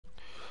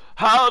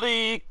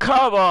Howdy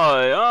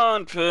Cowboy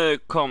und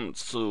willkommen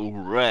zu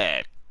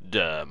Red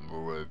Dead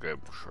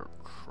Redemption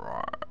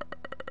 2.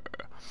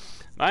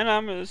 Mein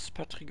Name ist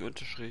Patrick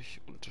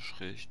unterstrich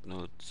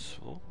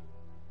 02.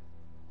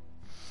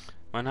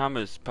 Mein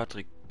Name ist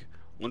Patrick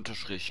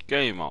unterstrich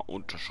Gamer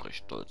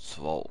unterstrich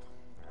 02.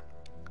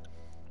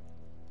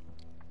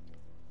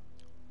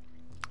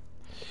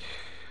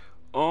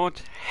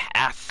 Und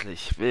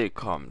herzlich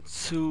willkommen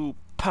zu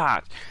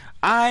Part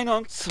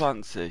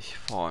 21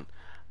 von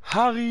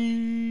Harry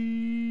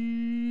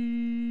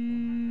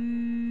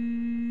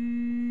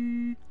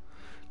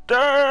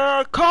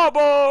der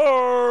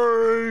Cowboy.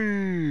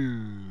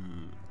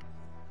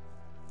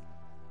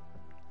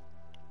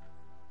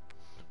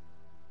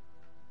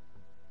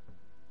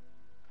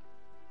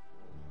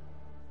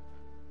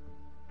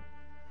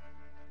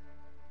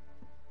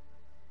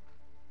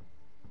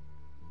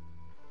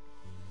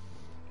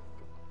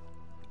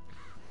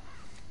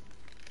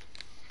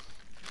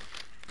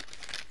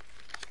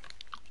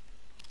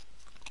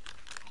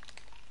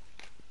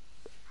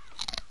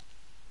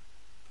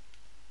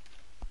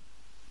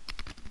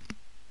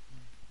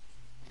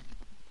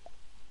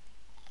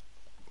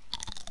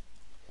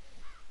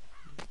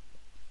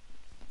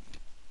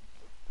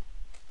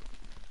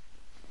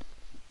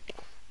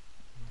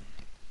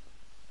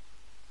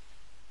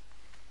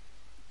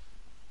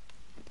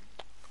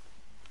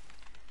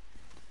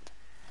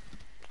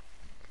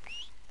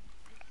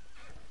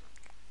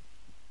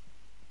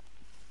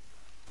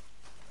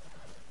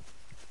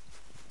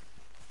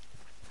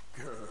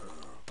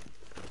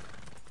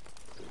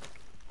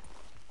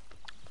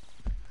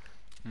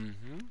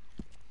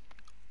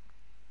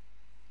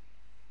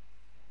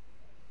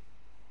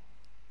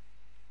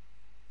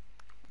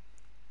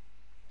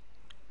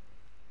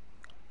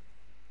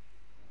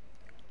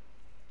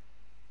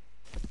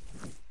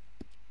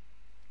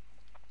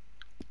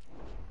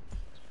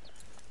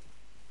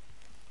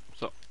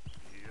 So.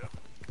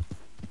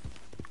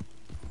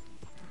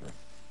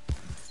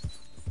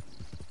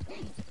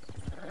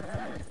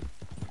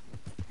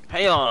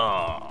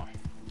 Heyo!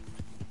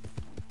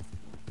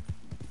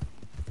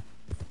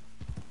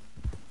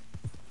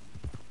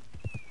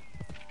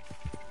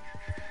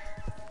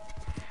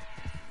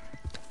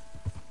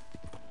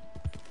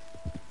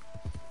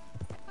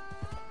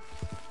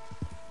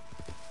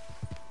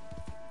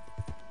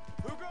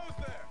 Who goes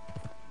there?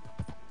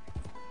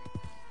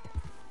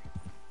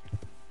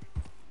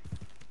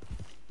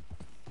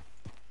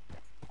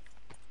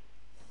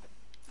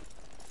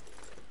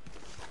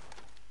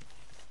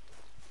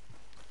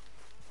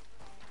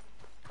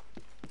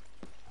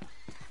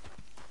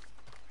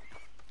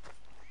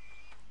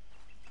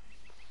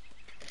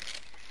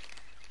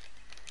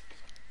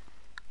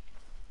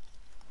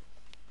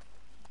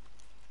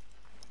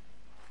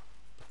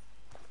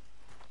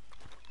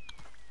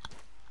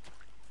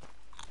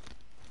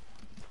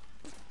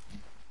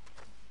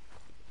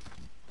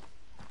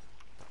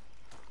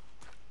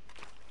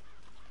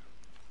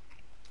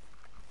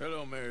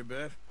 Hello, Mary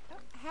Beth.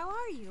 How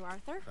are you,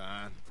 Arthur?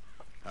 Fine.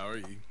 How are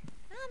you?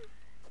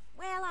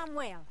 Well, I'm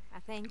well, I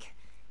think.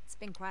 It's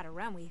been quite a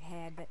run we've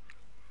had,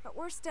 but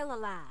we're still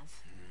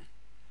alive.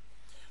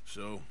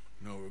 So,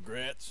 no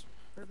regrets?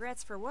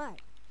 Regrets for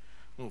what?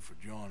 Well, for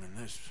joining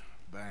this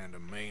band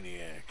of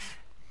maniacs.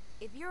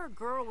 If you're a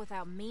girl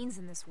without means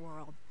in this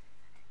world,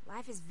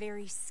 life is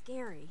very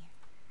scary.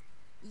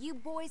 You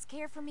boys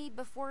cared for me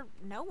before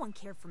no one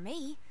cared for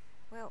me.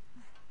 Well,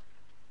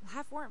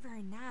 life weren't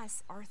very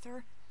nice,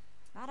 Arthur.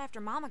 Not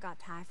after Mama got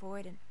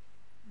typhoid, and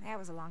that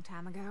was a long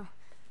time ago.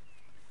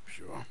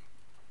 Sure.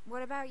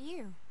 What about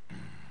you?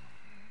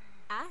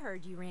 I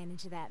heard you ran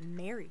into that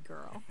Mary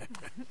girl.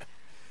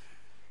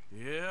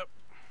 Yep.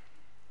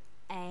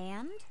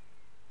 And?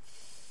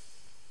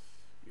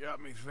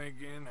 Got me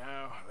thinking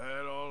how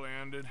that all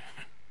ended.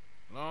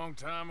 Long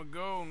time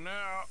ago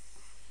now.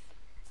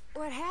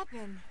 What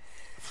happened?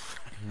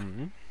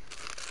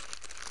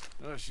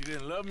 Well, she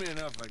didn't love me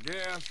enough, I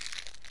guess.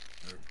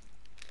 Or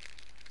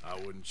I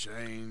wouldn't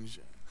change.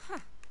 Huh.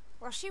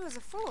 Well, she was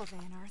a fool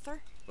then,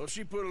 Arthur. Well,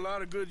 she put a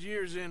lot of good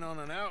years in on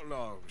an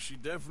outlaw. She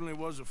definitely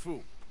was a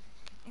fool.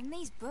 In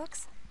these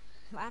books,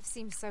 life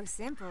seems so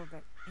simple,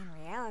 but in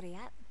reality,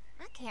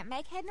 I can't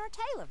make head nor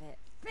tail of it.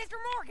 Mr.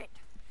 Morgan!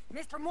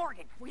 Mr.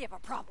 Morgan, we have a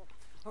problem.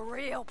 A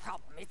real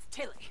problem. It's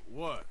Tilly.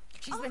 What?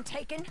 She's been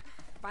taken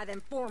by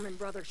them Foreman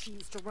brothers she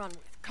used to run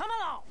with. Come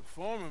along! The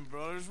Foreman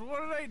brothers?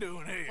 What are they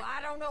doing here? Well,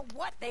 I don't know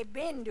what they've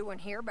been doing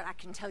here, but I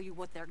can tell you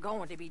what they're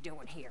going to be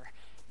doing here.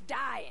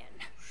 Dying.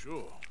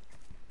 Sure.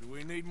 Do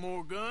we need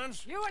more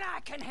guns? You and I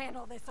can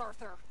handle this,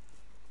 Arthur.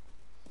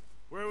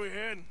 Where are we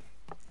heading?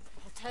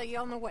 I'll tell you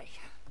on the way.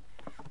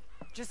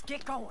 Just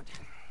get going.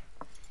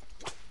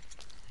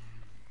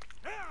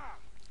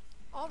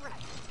 All right,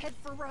 head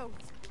for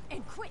Rhodes.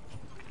 And quick!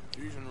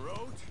 She's in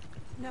Rhodes?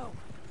 No,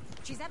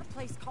 she's at a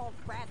place called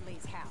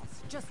Bradley's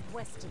house, just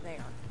west of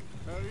there.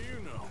 How do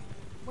you know?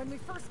 When we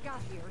first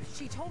got here,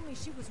 she told me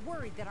she was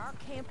worried that our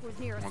camp was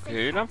near a Okay,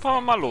 safe dann house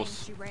fahren wir mal that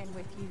los. she ran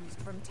with used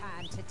from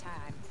time to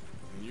time.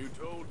 And you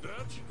told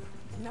Dutch?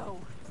 No,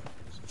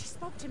 She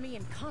spoke to me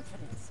in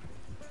confidence.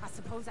 I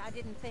suppose I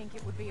didn't think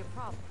it would be a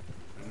problem.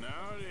 And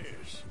now it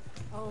is.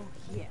 Oh,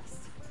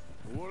 yes.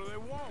 What do they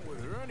want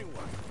with her anyway?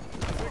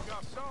 I think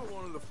I saw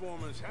one of the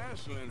foremans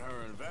hassling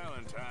her and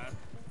Valentine.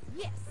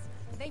 Yes,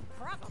 they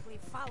probably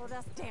followed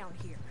us down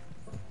here.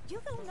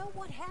 You don't know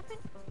what happened?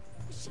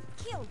 She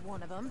killed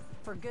one of them,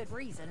 for good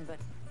reason, but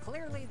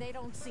clearly they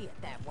don't see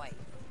it that way.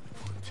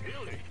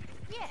 Tilly?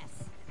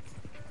 Yes.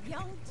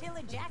 Young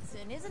Tilly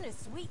Jackson isn't as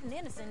sweet and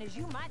innocent as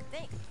you might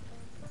think.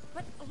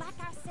 But like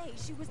I say,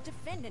 she was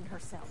defending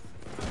herself.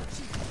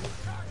 She...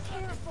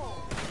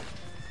 Careful!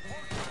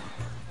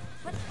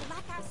 But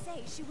like I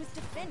say, she was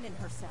defending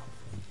herself.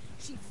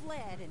 She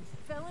fled and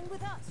fell in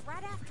with us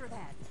right after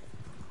that.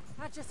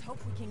 I just hope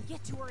we can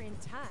get to her in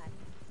time.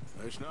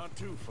 It's not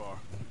too far.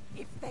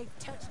 If they've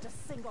touched a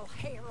single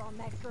hair on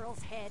that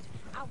girl's head,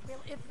 I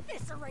will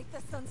eviscerate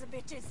the sons of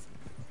bitches.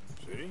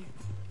 See?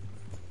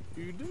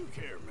 You do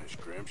care, Miss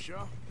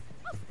Grimshaw.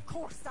 Of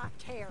course I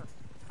care.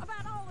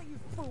 About all of you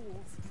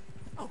fools.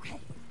 Okay,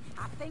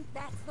 I think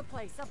that's the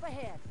place up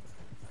ahead.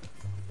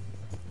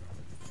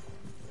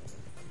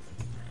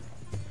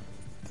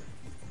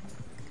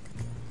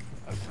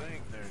 I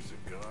think there's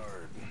a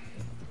guard.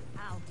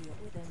 I'll deal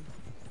with him.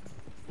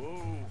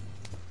 Whoa.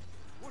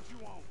 What you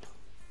want?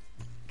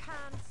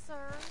 Kind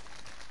sir,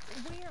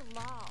 we're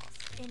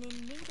lost and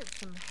in need of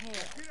some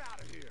help. Get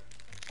out of here.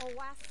 Oh,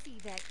 I see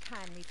that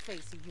kindly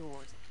face of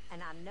yours,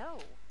 and I know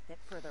that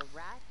for the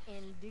right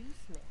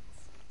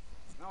inducements.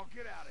 Now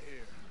get out of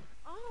here.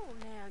 Oh,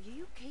 now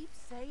you keep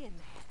saying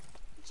that.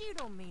 But you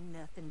don't mean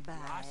nothing by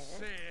I it.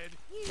 said...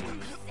 You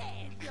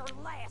said your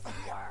last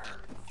words.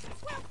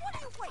 Well, what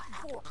are you waiting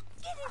for?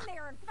 Get in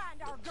there and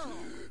find our girl.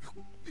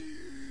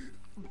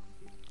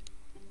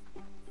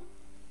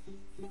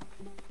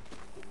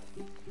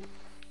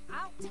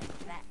 I'll take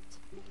that.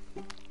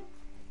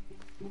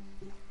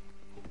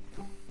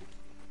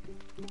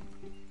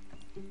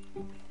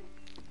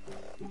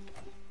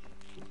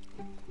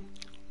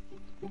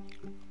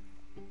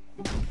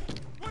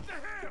 What the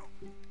hell?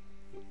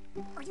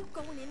 Are you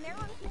going in there?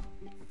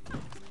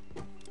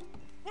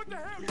 What the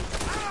hell?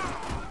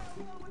 Ah!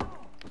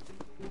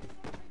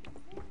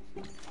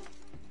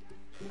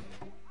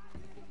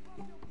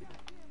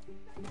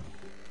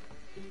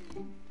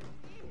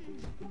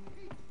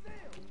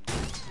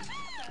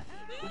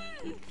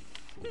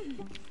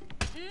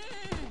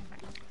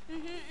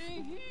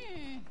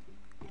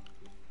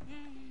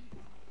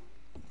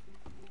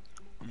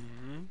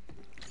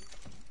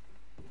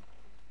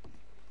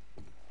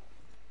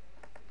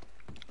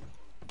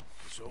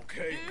 It's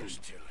okay, Miss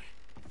Tilly.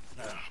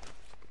 Now,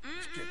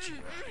 let's get you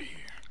out of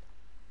here.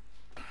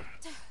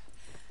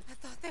 I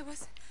thought there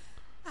was...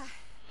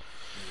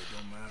 It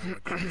don't matter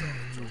what you thought,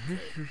 it's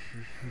okay.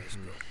 Let's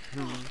go.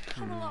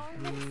 Come along,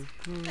 miss.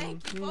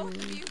 Thank you, both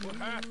of you. What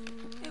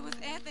happened? It was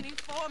Anthony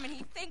Foreman.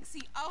 He thinks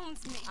he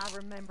owns me. I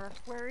remember.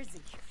 Where is he?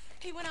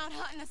 He went out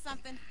hunting or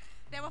something.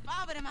 There were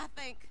 5 of them, I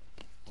think.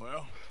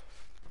 Well,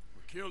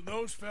 we killed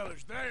those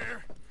fellas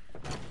there.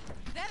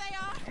 There they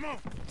are. Come on.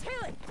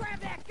 Tilly, grab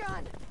that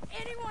gun.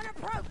 Anyone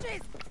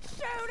approaches,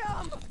 shoot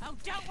them. Oh,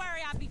 don't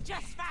worry. I'll be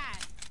just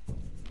fine.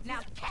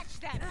 Now catch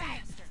that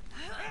bastard.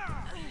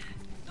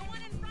 The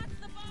one in front's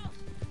the boss.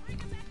 Bring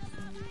him back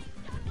alive. I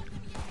ain't done with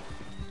him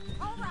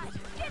yet. All right,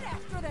 get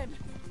after them.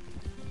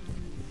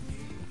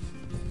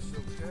 It's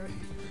okay.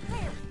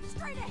 There,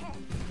 straight ahead.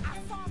 I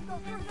saw him go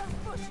through those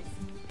bushes.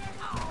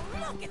 Oh,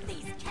 look at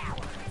these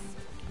cowards.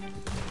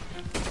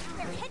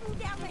 They're heading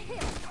down the hill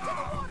to the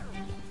water.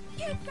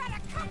 You've got a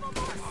couple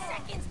more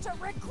seconds to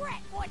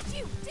regret what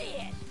you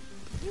did.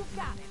 You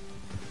got it.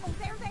 Oh,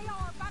 there they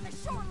are by the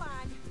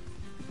shoreline.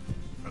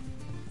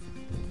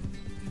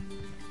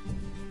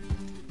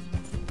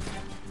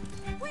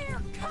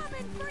 We're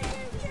coming for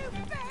you, you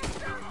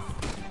bastards!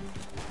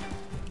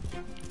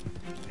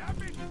 That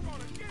bitch is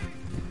gonna get it.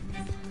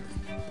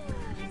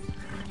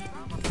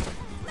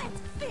 Let's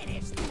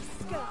finish these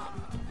scum.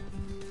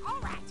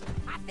 All right,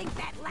 I think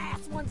that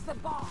last one's the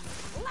boss.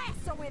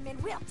 Lasso him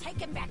and we'll take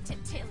him back to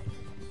Tilly.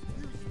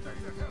 You stay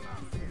the hell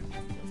out of here.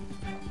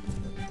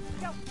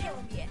 Don't kill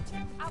him yet.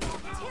 I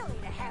want Tilly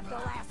to have the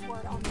last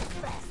word on this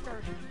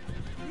bastard.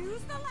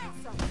 Use the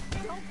lasso.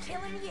 Don't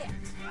kill him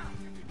yet.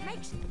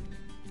 Make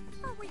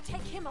sure we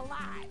take him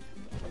alive.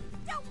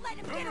 Don't let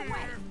him get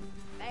away.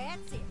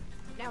 That's it.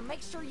 Now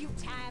make sure you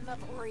tie him up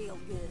real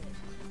good.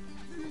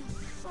 You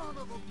son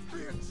of a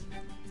bitch.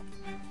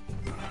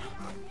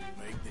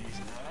 Make these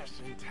nice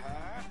and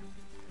tight.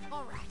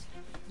 All right,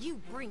 you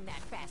bring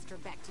that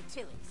bastard back to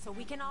Tilly so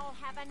we can all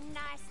have a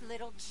nice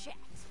little chat.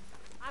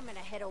 I'm gonna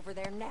head over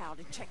there now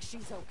to check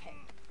she's okay.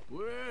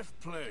 With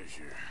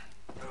pleasure.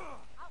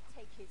 I'll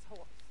take his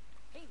horse.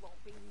 He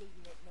won't be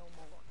needing it no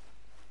more.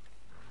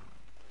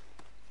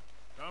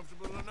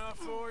 Comfortable enough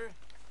for you?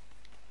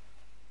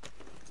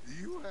 Do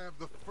you have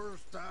the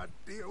first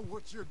idea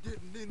what you're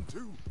getting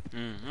into?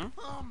 Mm-hmm.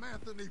 I'm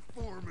Anthony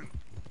Foreman.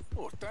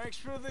 Well, thanks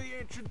for the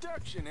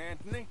introduction,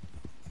 Anthony.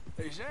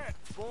 Is that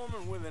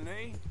Foreman with an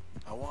A?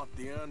 I want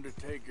the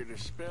Undertaker to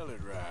spell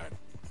it right.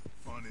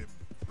 Funny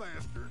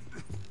bastard.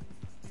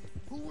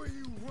 Who are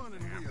you running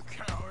with?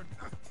 Coward.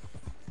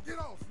 Get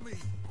off me,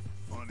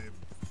 funny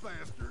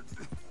bastard.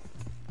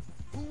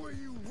 Who are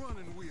you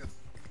running with?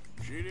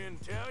 She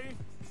didn't tell you?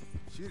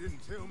 She didn't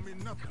tell me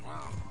nothing.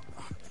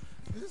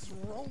 This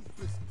rope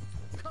is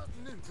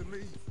cutting into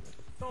me.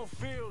 Don't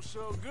feel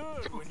so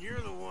good when you're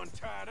the one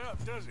tied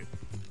up, does it?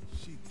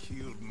 She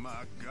killed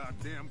my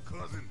goddamn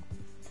cousin.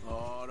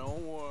 Oh,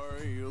 don't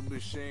worry. You'll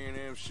be seeing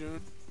him soon.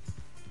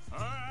 All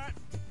right.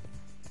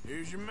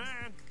 Here's your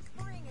man.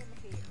 Bring him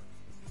here.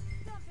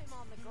 Dump him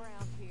on the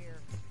ground here.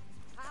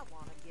 I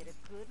want to get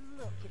a good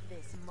look at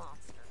this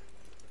monster.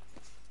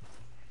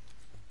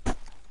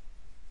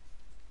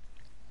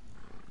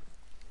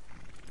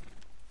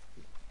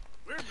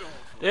 We're going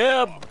for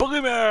Der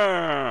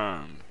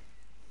Boogeyman!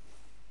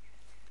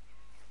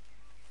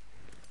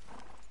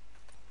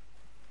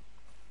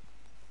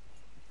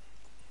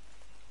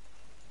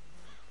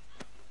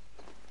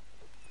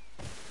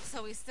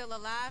 So he's still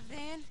alive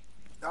then?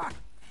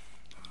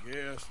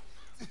 Yes.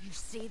 You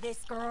see this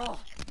girl?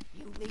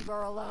 You leave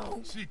her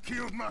alone. She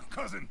killed my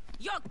cousin.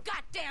 Your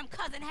goddamn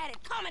cousin had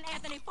it coming,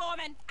 Anthony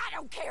Foreman! I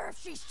don't care if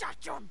she shot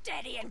your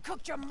daddy and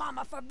cooked your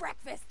mama for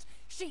breakfast.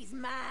 She's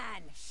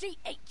mine. She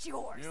ate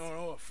yours. You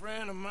know, a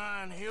friend of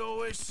mine, he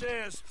always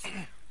says,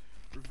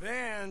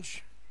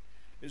 revenge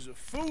is a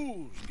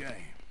fool's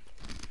game.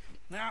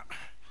 Now,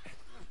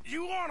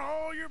 you want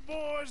all your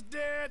boys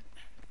dead?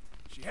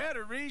 She had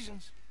her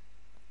reasons.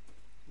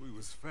 We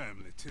was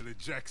family, Tilly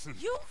Jackson.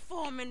 You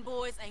Foreman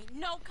boys ain't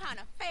no kind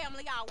of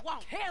family I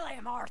want. Kill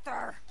him,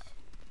 Arthur.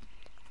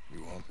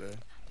 You want that?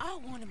 I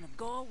want him to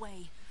go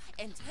away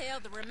and tell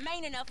the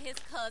remaining of his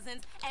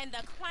cousins and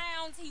the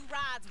clowns he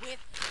rides with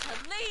to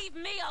leave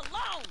me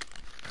alone.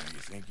 Now, you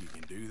think you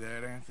can do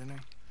that, Anthony?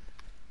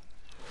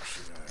 Or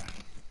should I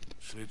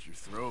slit your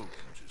throat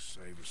and just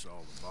save us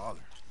all the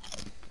bother?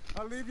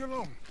 I'll leave you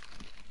alone.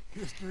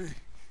 History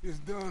is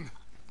done.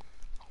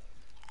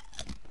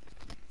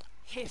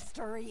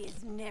 History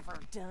is never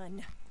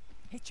done.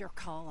 It's your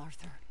call,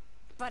 Arthur.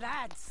 But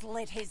I'd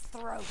slit his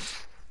throat.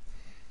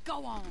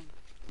 Go on.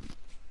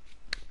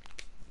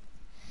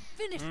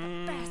 Finish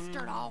the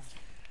bastard off.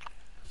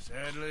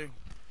 Sadly,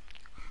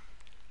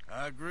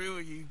 I agree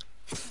with you.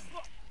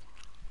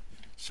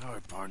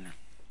 Sorry, partner.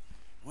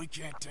 We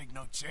can't take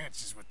no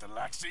chances with the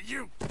likes of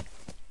you.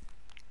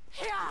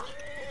 Yeah.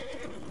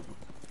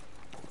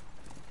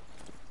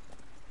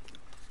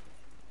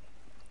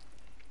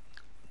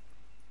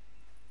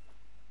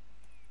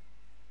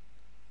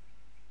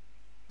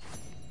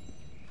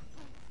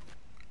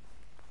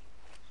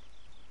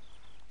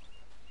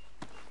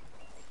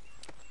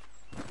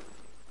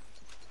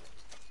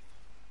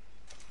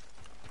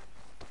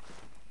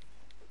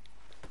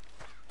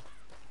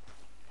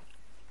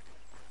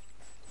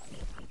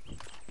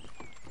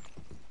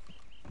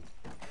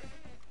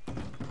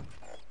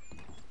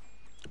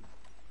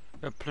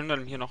 Wir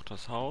plündern hier noch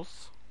das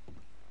Haus.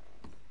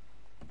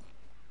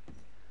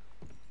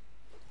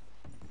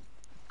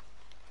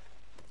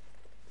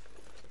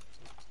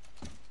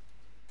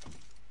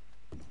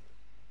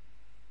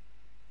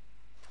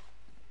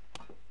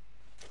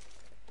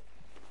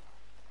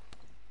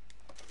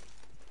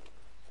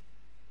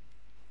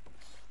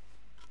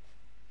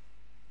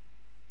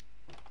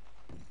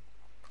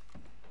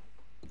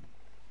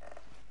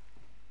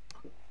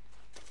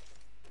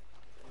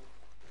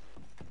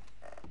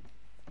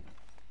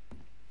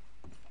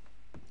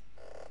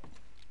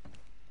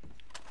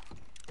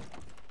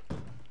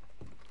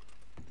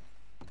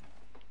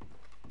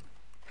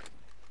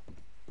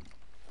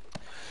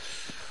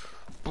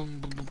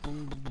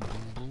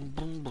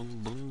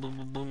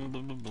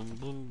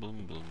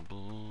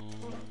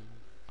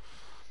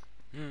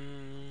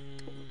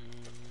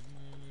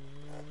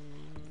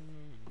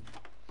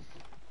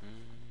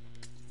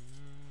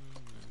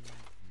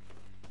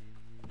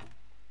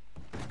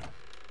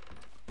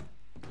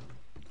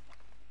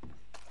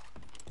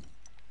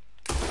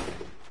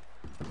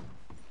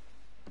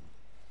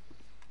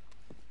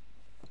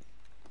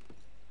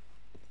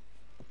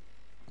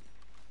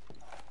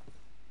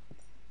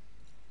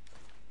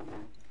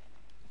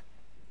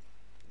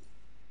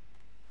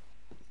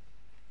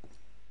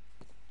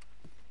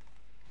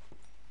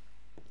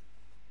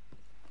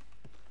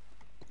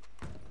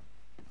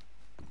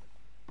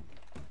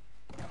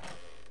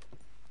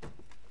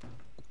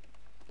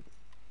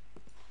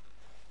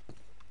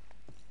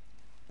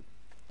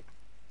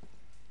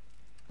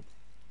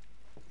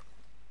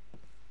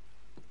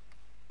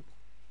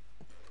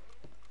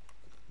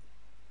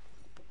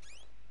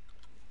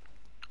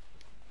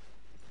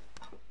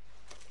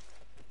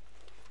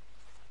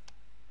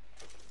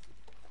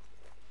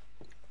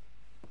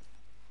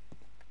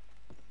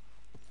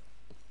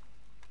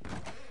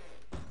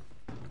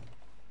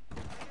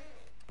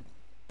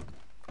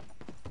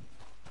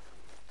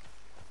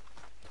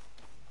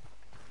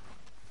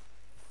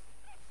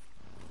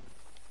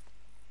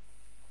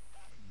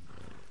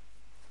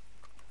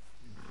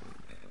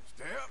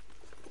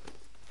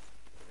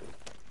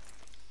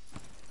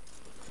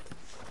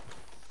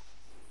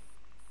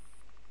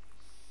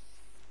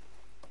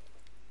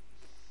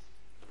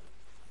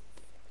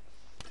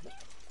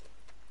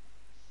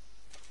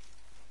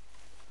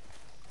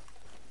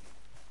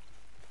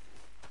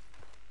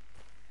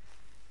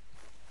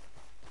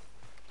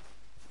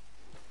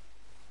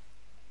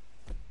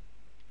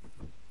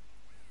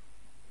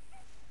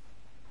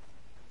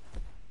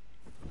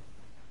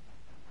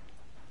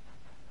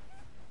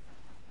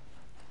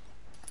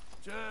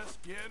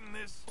 getting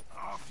this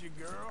off you,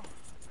 girl?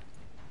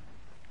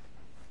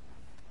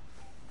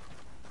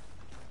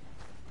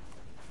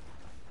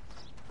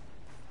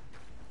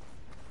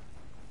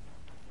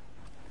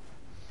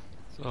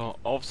 So,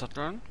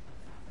 aufsatteln.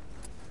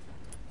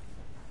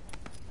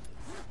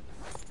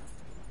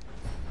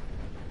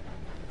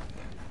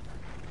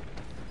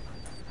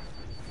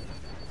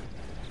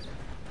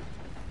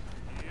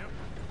 Yep.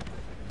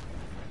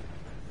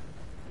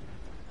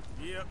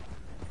 Yep.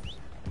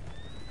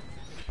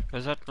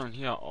 Wir satteln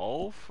hier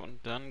auf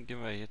und dann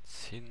gehen wir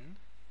jetzt hin.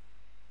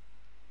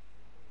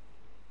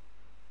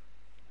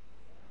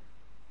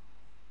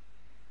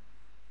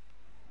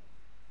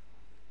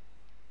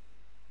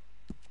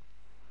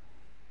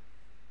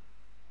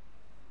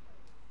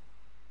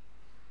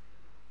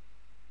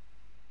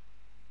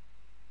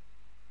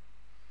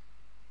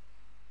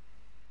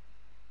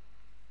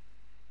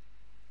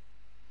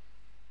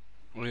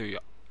 Oh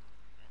ja.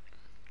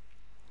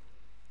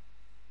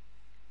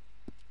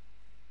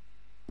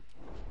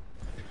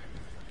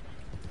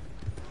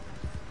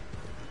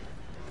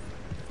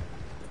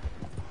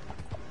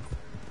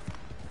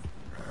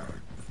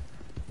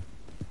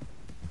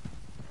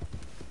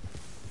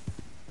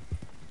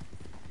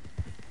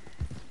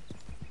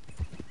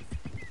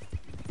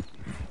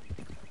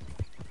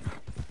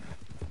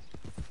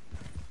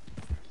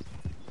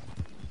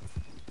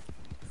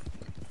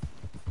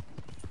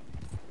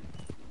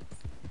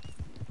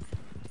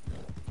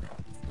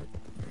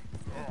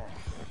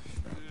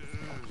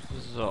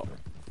 So.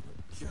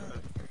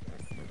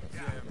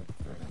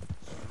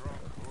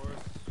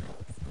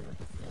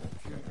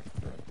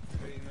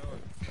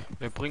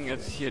 Wir bringen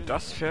jetzt hier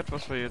das Pferd,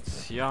 was wir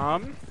jetzt hier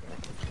haben.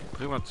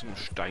 Bringen wir zum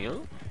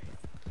Stall.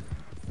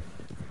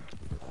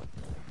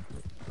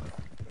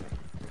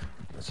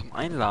 Zum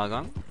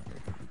Einlagern.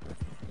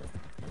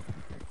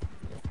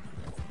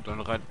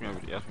 Dann reiten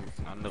wir erstmal mit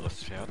ein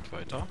anderes Pferd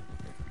weiter.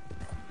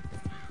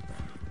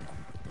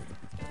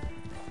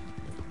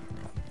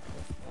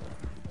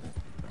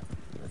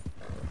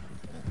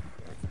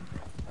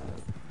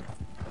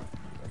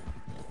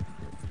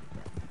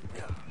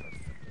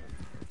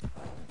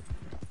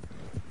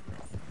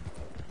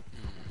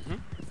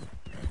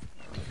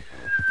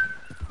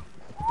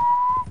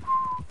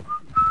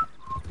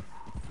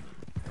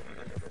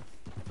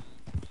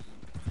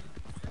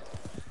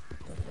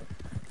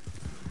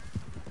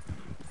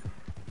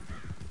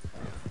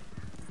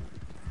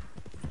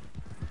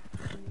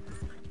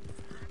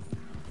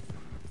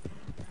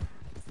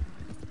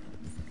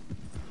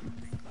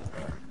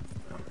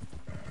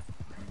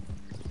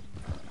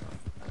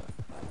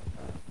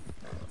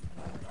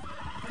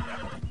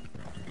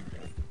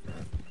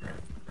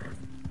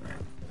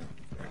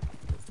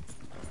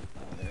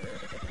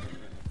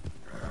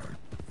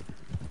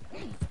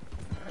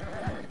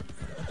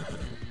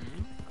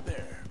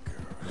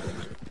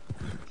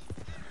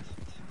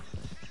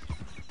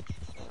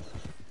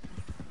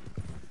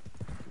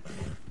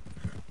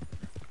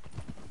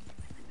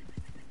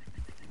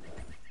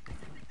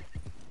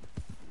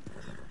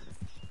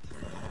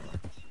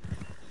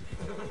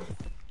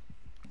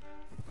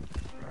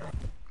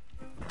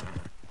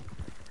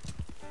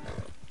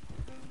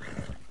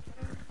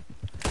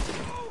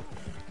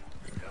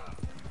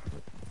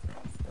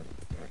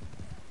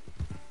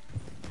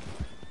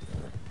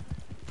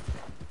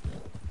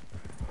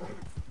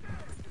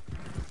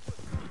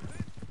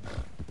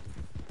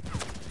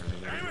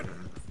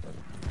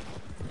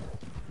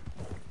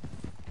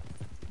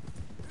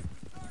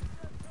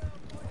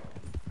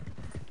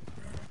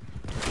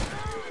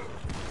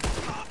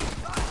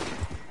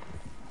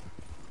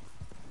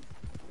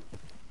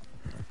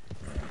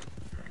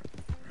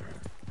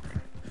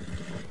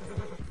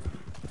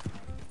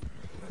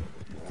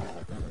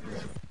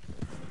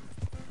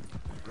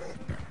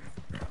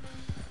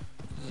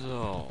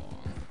 So.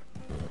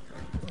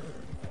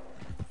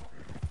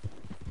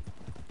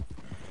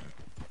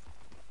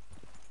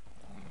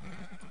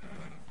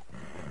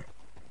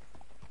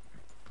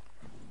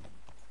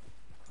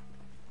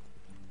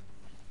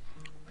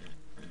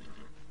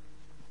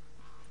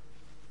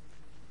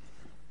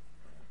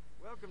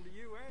 Welcome to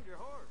you and your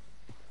horse.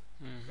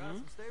 Got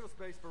some stable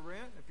space for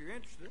rent if you're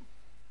interested.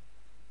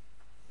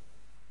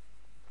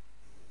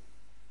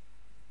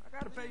 I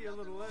gotta pay you a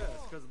little less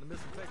because of the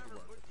missing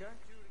paperwork, okay?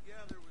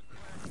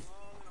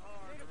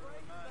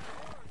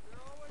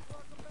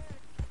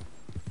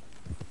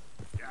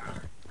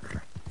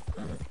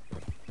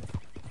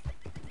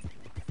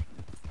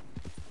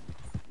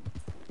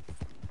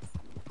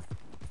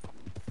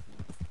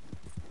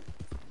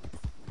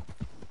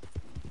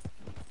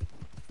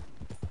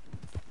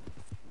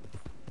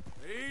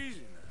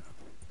 Easy now.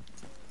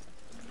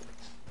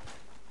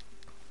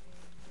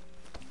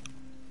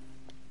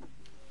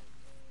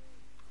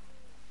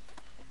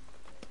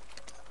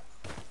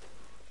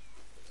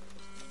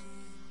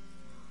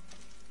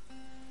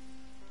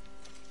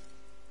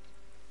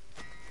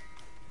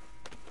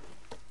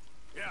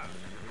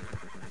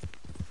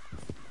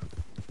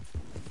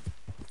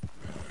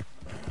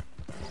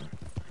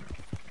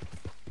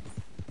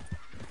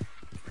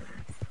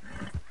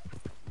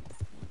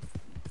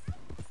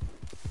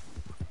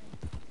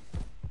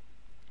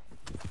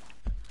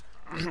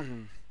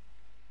 Hm?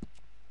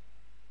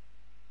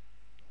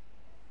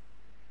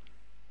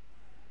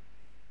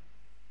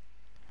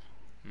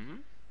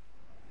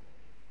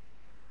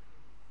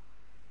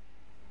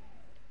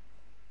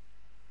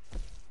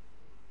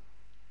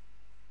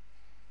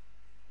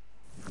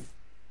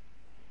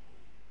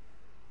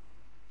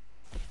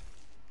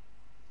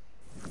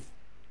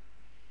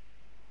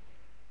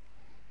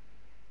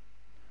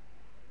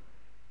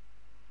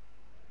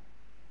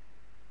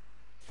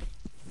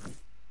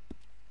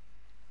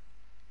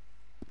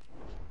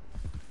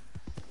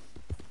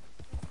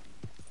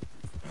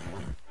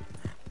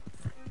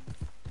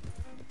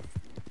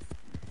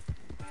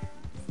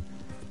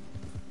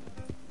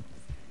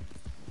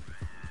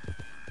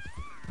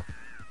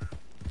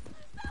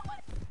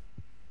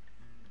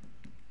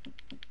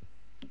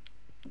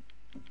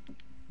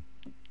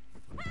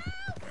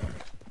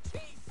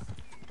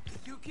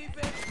 You keep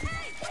it.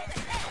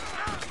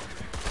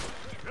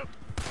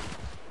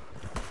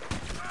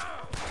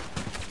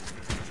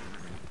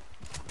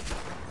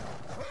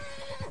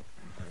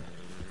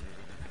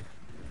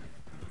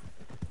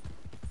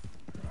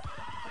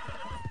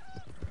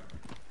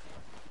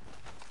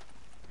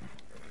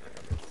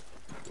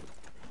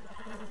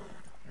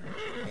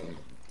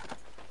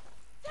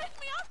 Take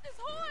me off this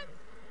horse!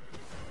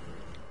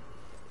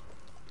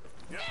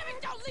 Damn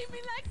it, don't leave me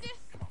like this!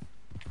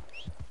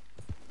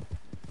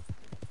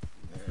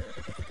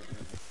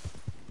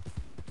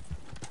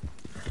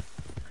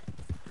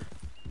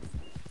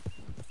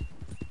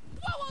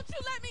 Why won't you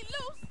let me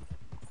loose?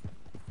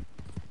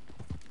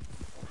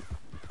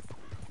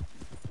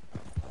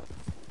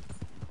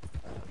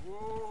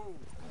 Whoa.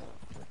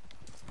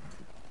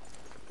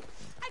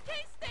 I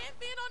can't stand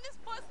being on this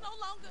bus no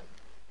longer.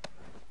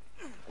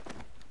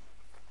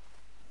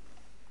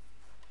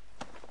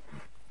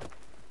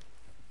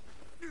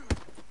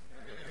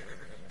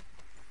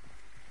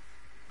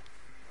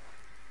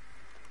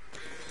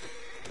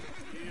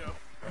 Yep.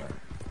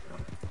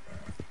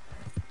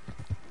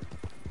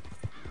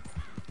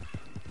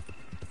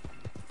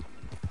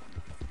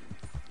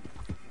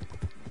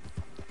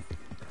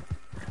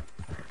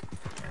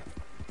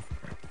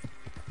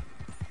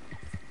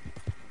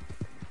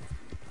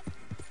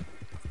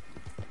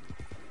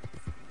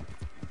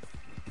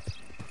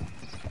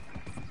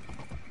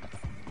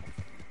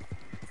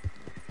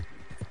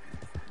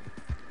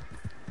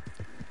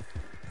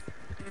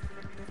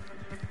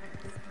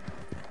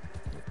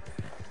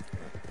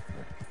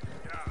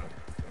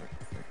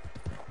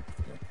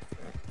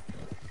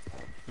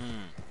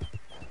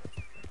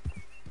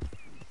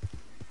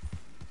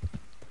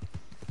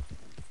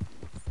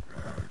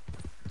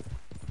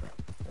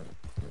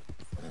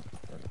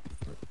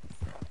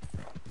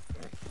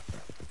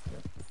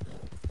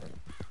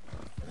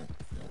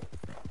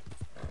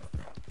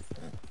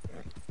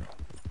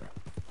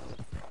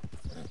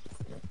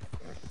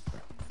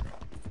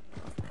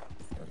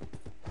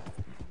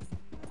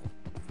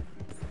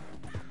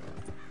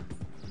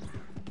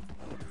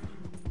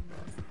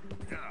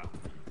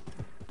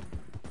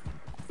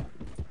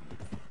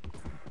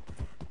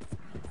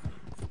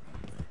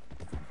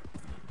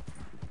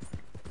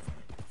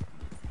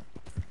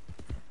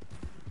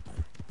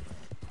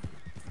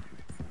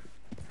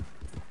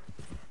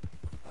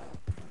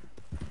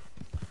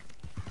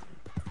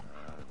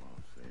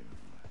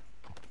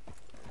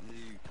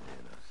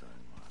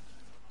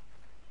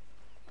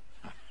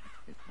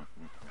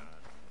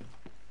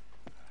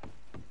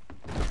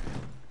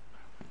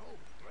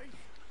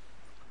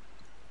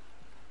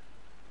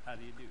 How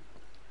do you do?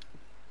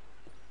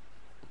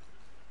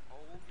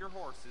 Hold your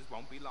horses,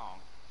 won't be long.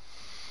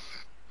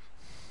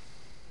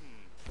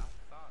 I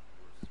thought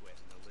you were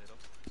sweating a little.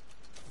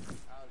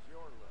 How's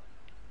your luck?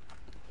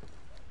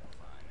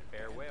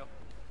 Farewell.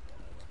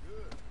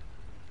 Good.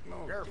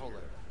 Oh, Careful dear.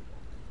 there.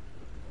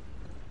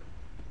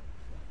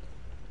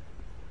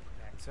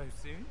 Back so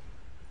soon?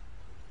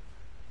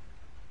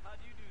 How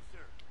do you do,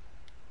 sir?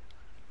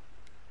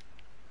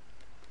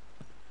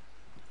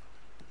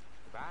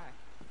 Goodbye.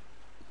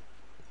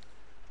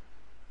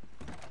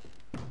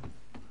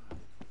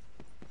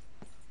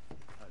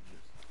 I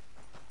just...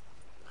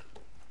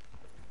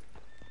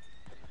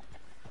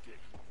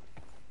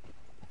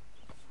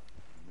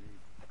 Me.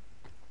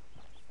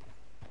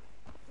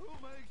 Who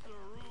makes the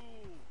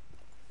rules?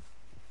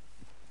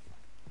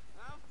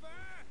 I'm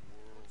fine.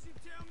 Don't you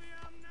tell me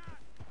I'm not.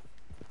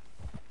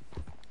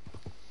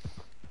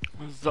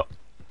 So.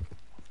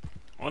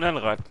 Und dann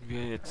reiten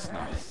wir jetzt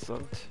nach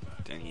St.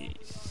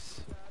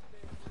 Denis.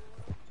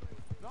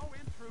 No,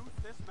 in truth,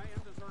 this man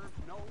deserves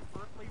no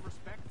earthly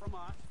respect from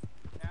us.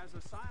 As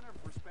a sign of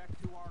respect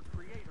to our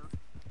Creator,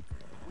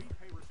 we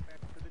pay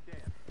respect to the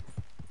dead.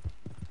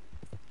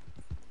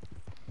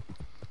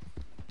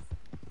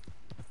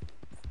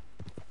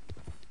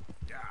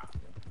 Yeah.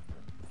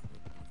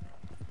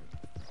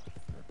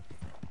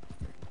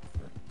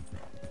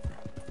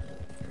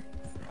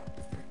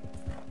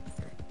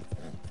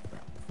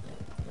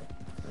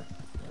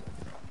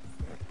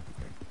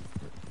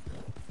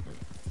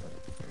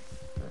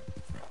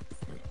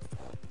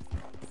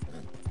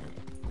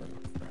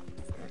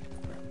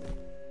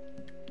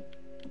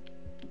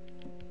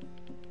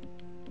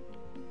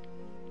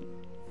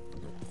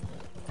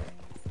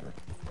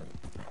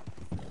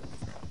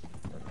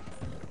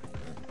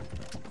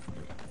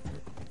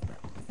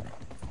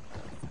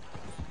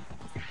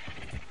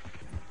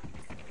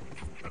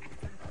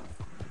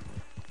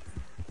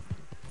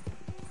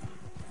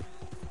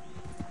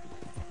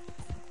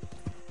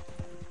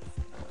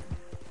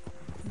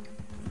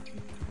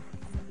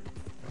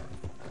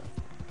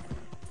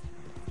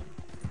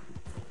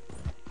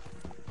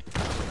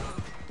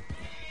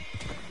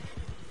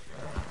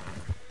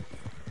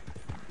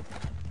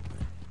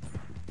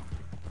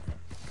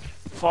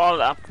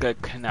 Voll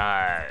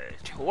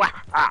abgeknallt.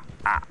 Wah, ah,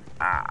 ah,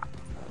 ah.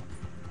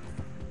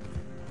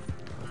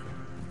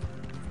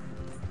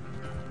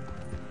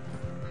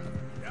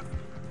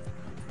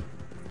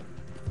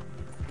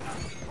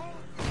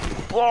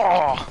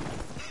 Boah.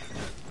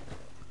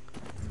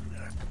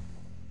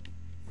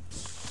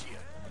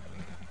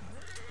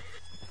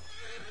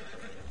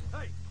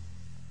 Hey,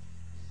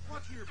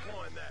 what's your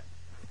point that?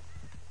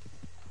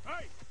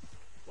 Hey,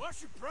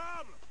 what's your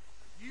problem?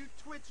 You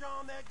twitch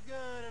on that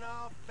gun and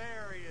I'll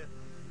bury it.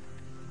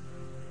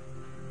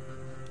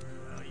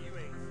 Well, you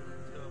ain't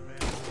so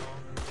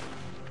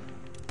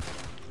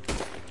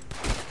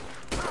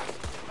tough.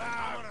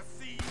 I want to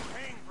see you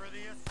hang for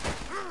this.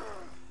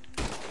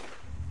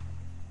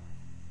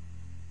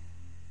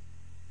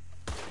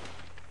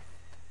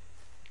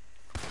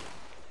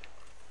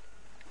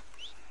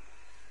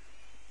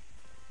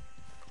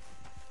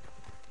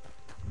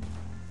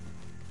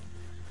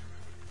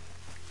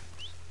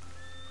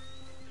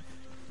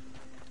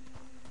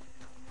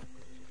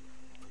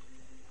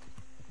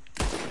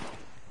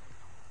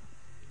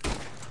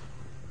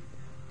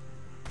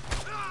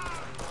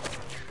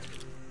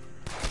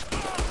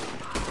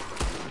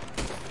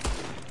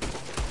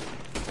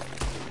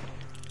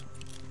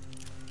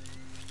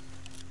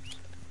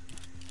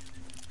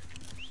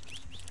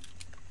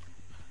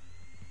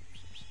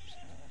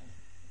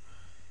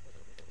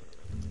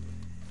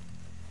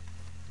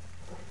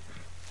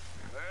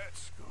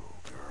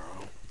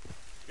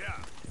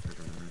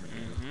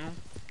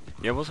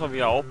 Hier muss man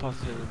wieder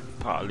aufpassen, ein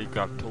paar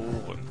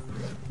Alligatoren.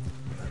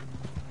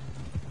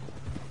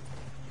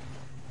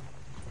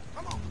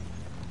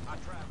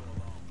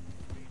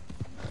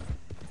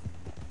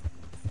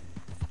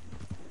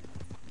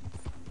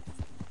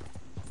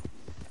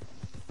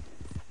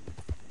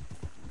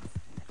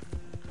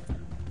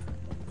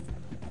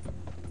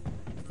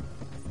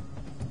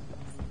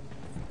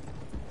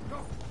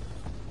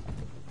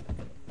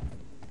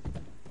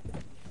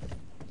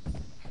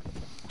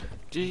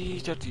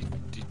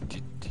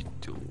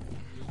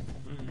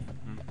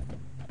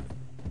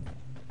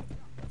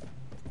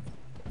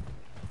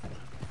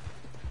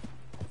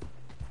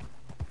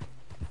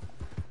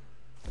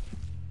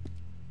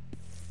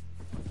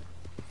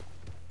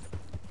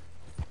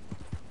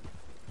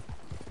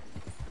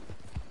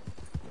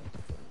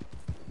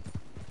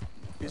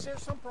 Is there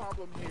some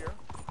problem here?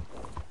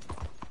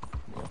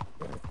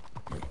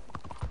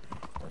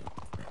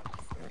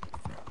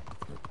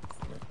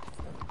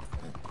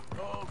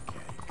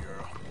 Okay,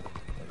 girl.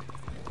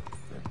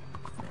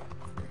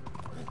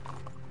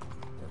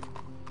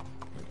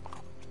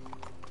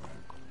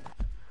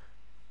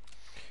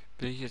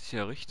 Bin ich jetzt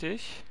hier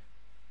richtig?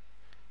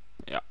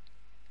 Ja.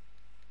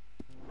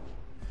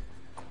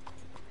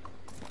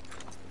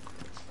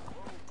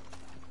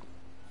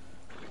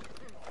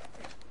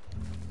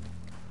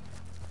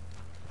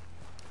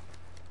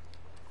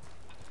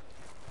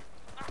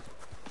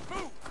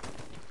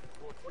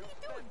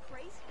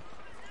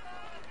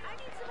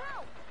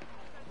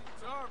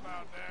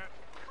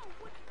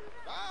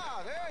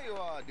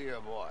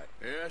 Dear boy.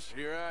 Yes,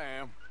 here I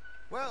am.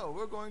 Well,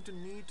 we're going to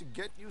need to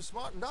get you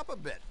smartened up a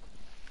bit.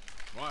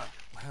 What?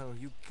 Well,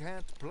 you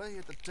can't play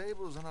at the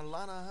tables on a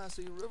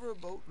Lanahassee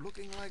riverboat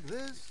looking like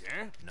this.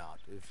 Yeah? Not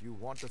if you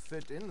want to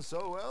fit in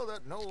so well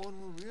that no one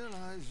will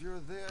realize you're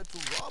there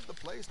to rob the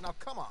place. Now,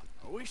 come on.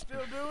 Are we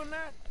still doing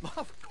that?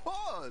 Of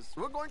course.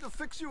 We're going to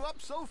fix you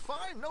up so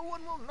fine no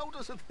one will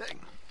notice a thing.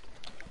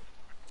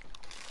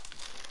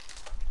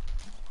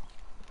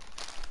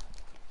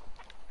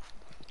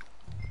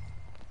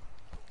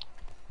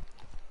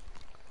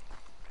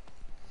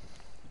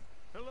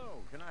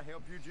 Hello, can I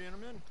help you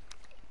gentlemen?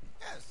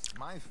 Yes,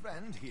 my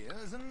friend here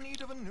is in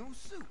need of a new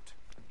suit.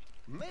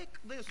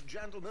 Make this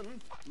gentleman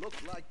look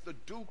like the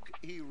Duke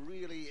he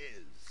really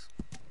is.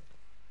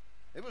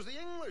 It was the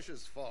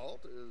English's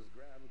fault his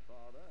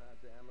grandfather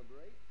had to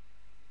emigrate.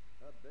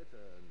 A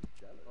bitter and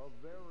jealous. A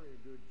very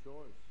good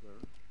choice, sir.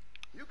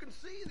 You can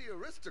see the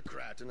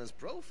aristocrat in his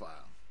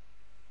profile.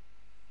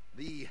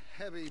 The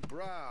heavy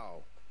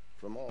brow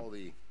from all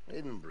the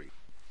inbreed.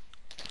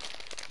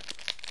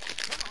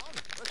 Come on,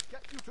 let's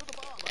get you to the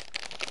barber.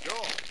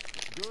 Sure.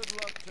 Good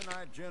luck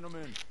tonight,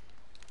 gentlemen.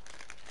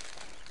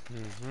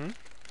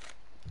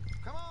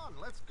 Come on,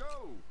 let's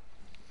go.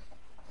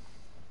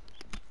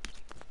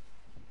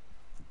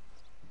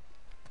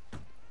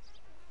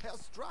 Herr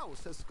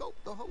Strauss has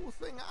scoped the whole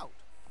thing out.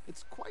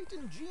 It's quite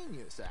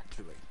ingenious,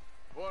 actually.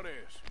 What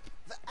is?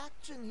 The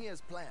action he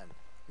has planned.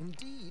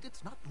 Indeed,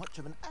 it's not much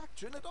of an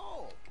action at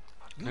all.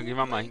 Dann gehen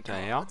wir mal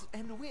hinterher. Cards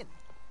and win.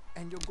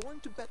 And you're going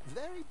to bet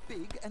very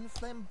big and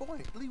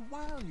flamboyantly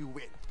while you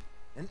win.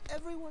 And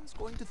everyone's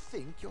going to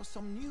think you're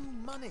some new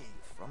money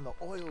from the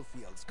oil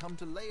fields come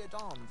to lay it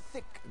on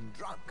thick and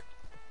drunk.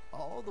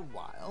 All the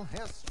while,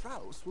 Herr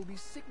Strauss will be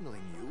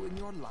signaling you in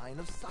your line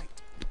of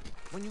sight.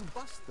 When you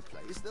bust the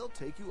place, they'll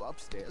take you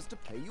upstairs to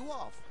pay you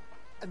off.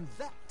 And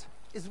that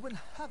is when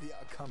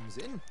Javier comes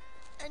in,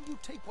 and you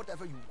take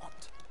whatever you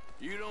want.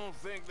 You don't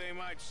think they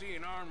might see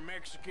an armed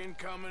Mexican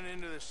coming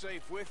into the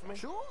safe with me?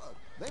 Sure,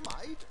 they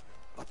might,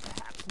 but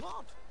perhaps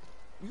not.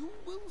 You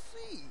will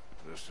see.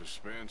 The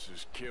suspense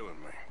is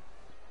killing me.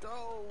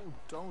 Oh,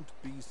 don't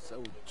be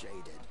so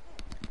jaded.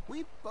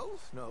 We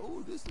both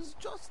know this is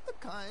just the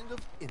kind of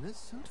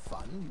innocent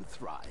fun you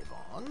thrive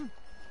on.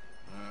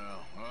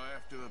 Well,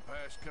 after the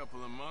past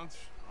couple of months,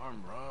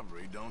 armed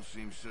robbery don't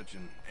seem such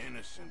an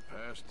innocent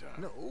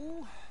pastime.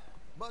 No,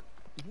 but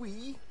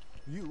we,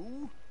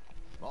 you,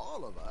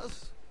 all of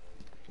us,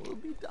 will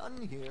be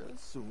done here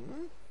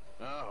soon.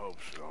 I hope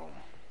so.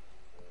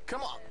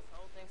 Come on.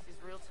 Asshole thinks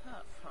he's real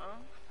tough, huh?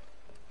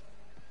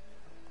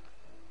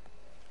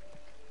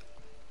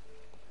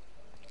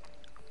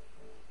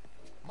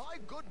 My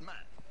good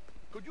man,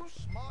 could you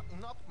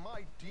smarten up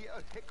my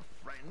dear hick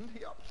friend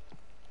here?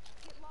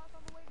 Get lost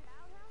on the way to the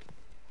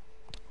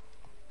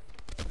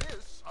outhouse?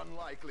 This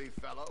unlikely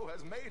fellow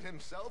has made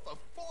himself a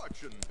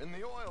fortune in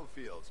the oil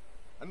fields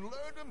and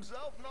learned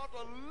himself not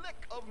a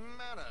lick of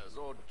manners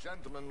or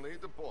gentlemanly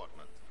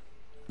deportment.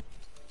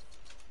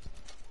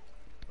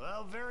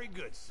 Well, very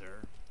good,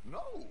 sir.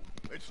 No,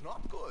 it's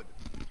not good.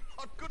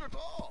 Not good at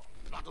all.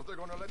 Not if they're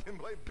going to let him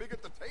play big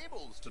at the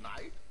tables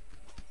tonight.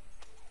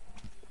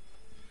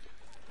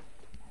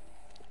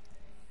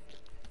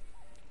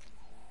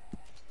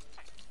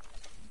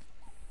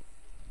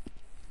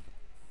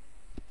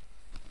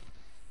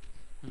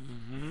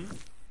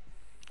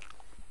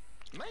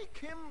 Make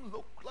him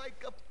look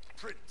like a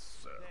prince,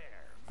 sir.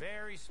 There,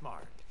 very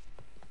smart.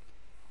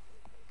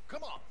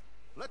 Come on,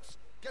 let's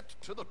get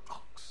to the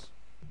docks.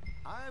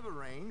 I've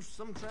arranged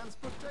some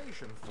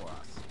transportation for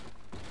us.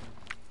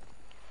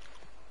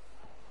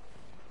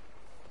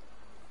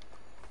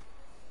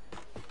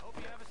 Hope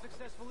you have a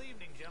successful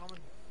evening, gentlemen.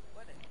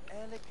 What an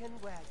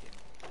elegant wagon.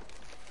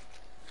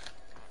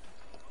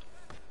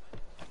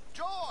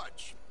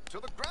 George, to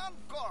the Grand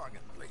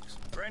Corrigan, please.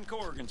 Grand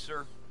Corrigan,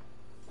 sir.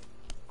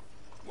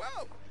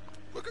 Well,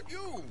 look at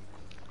you.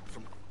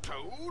 From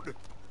Toad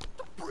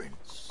to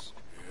Prince.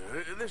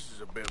 Yeah, this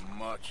is a bit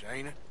much,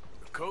 ain't it?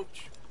 The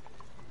coach?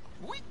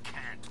 We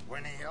can't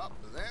whinny up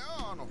there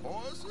on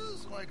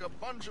horses like a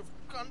bunch of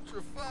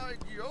countrified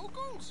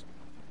yokels.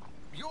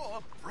 You're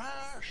a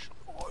brash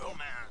oil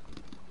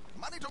man.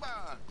 Money to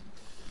burn.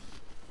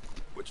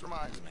 Which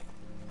reminds me,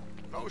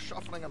 no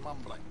shuffling and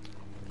mumbling.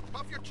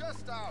 Puff your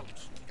chest out.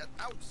 Get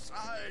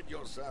outside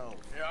yourself.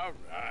 Yeah, all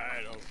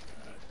right.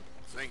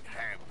 Think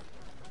hammer.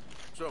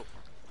 So,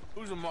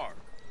 who's a mark?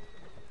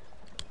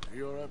 Are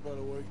you all right, by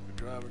the way, the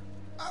driver?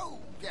 Oh,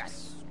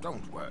 yes.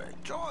 Don't worry.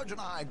 George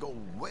and I go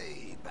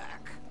way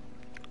back.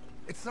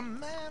 It's a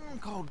man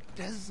called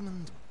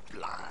Desmond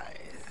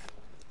Blythe.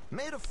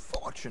 Made a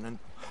fortune in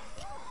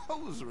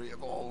hosiery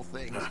of all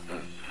things.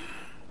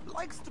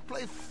 Likes to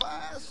play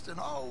fast and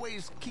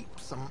always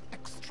keeps some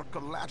extra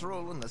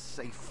collateral in the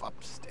safe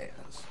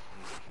upstairs.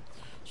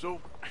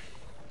 So,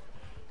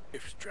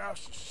 if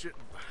Strauss is sitting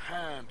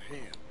behind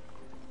him,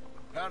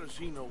 how does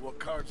he know what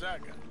cards I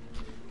got?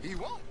 He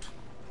won't.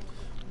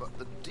 But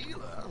the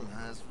dealer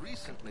has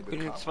recently Bin in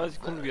become 2 a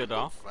Sekunden very wieder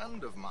da. good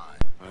friend of mine.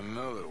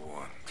 Another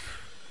one.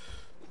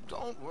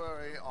 Don't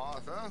worry,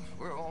 Arthur.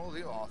 We're all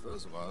the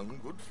authors of our own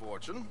good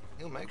fortune.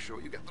 He'll make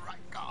sure you get the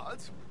right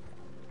cards.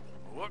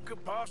 What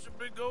could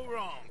possibly go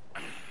wrong?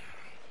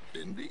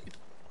 Indeed.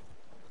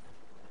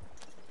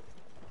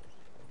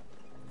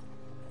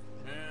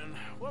 And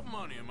what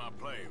money am I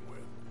playing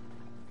with?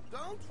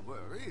 Don't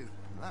worry.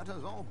 That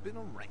has all been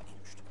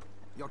arranged.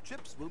 Your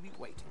chips will be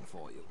waiting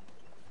for you.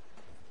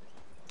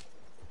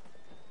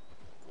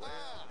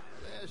 Ah,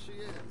 there she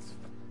is.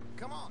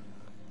 Come on.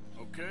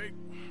 Okay.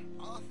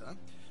 Arthur,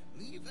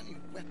 leave any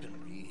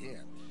weaponry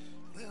here.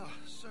 They'll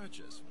search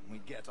us when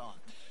we get on.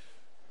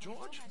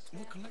 George,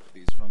 we'll collect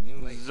these from you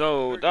later.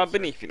 So, da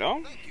bin ich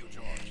wieder. Thank you,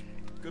 George.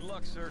 Good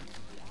luck, sir.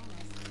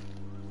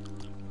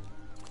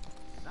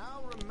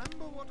 Now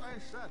remember what I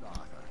said,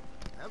 Arthur.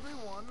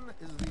 Everyone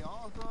is the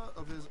author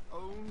of his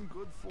own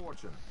good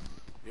fortune.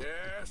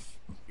 Yes,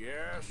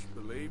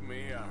 believe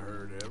me, I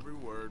heard every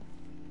word.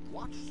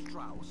 Watch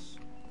Strauss,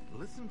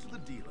 listen to the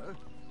dealer,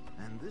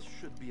 and this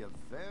should be a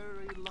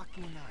very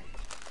lucky night.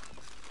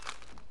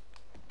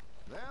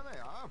 There they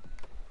are.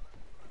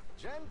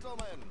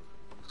 Gentlemen,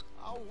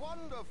 how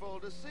wonderful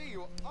to see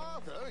you.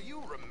 Arthur,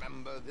 you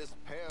remember this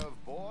pair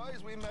of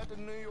boys we met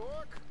in New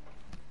York?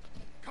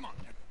 Come on.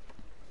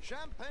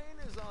 Champagne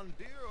is on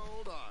dear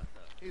old Arthur.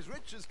 He's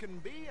rich as can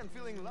be and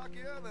feeling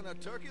luckier than a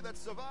turkey that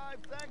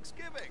survived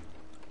Thanksgiving.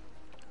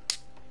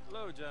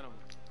 Hello, gentlemen.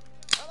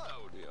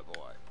 Hello, dear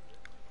boy.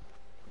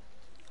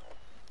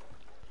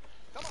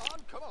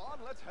 Come on,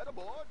 let's head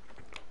aboard.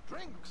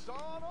 Drinks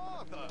on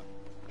Arthur.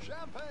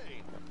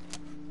 Champagne.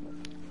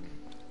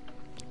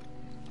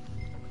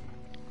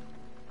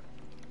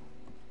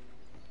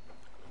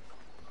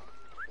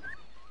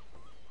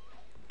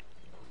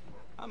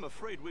 I'm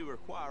afraid we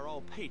require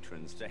all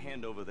patrons to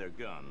hand over their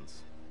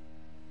guns.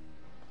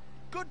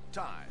 Good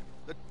time.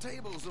 The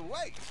tables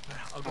await.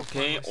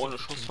 Okay, ohne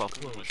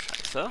Schusswaffen.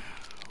 Scheiße.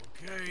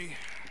 Okay.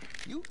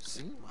 You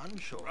seem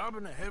unsure.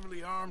 Robbing a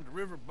heavily armed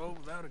riverboat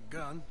without a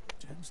gun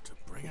tends to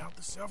bring out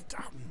the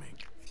self-doubt in me.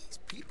 These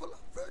people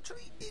are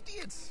virtually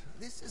idiots.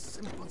 This is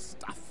simple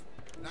stuff.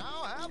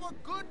 Now have a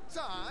good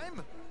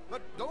time,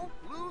 but don't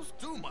lose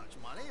too much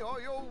money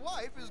or your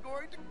wife is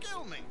going to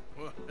kill me.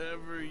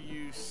 Whatever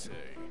you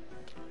say.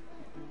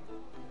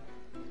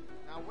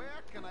 Now,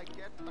 where can I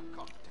get a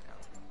cocktail?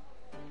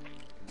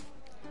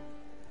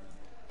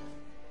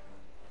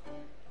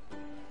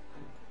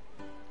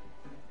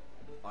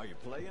 Are you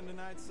playing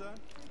tonight, son?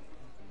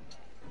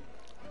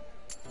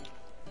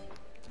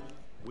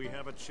 We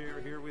have a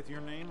chair here with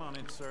your name on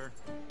it, sir.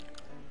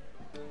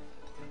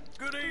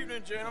 Good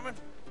evening, gentlemen.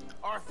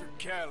 Arthur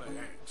Callahan.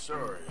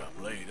 Sorry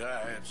I'm late.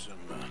 I had some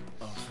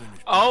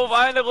unfinished... Auf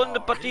eine Runde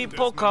Partie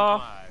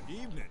Poker.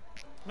 Evening.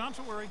 Not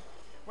to worry.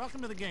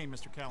 Welcome to the game,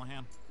 Mr.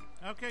 Callahan.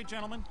 Okay,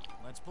 gentlemen,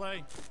 let's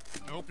play.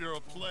 Hope you're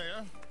a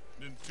player.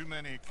 Been too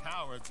many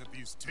cowards at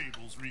these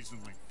tables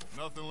recently.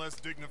 Nothing less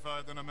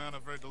dignified than a man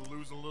afraid to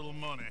lose a little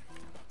money.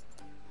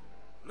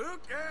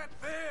 Look at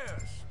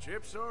this.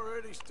 Chips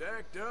already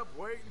stacked up,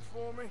 waiting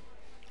for me.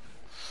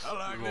 I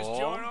like this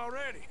joint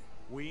already.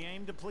 We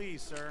aim to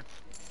please, sir.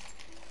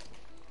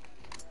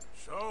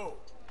 So,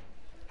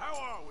 how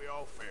are we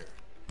all fared?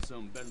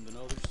 Some better than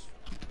others.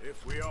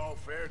 If we all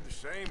fared the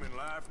same in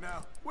life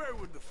now, where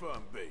would the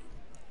fun be?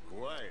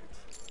 Quiet.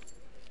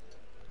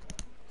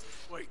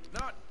 Wait,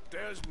 not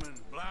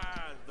Desmond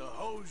Blythe, the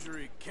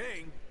hosiery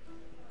king.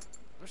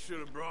 I should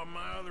have brought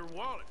my other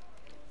wallet.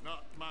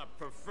 Not my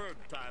preferred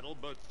title,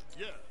 but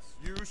yes,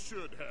 you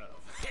should have.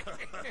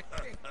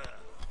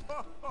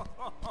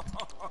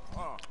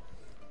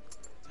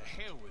 To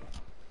hell with it.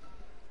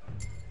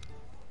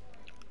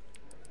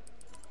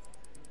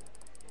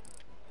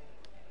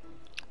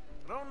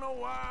 I don't know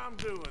why I'm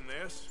doing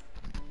this,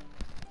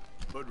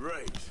 but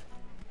raise.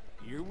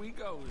 Here we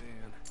go,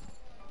 then.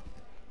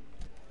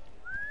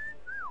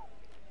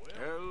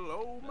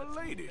 Hello, my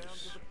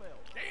ladies.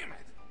 Damn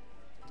it!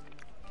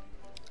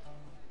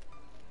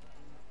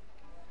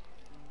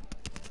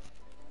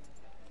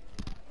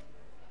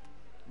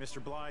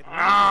 Mr. Blythe,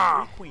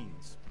 Ah! 3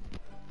 queens.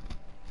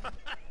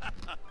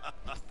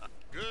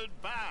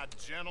 Goodbye,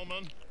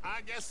 gentlemen.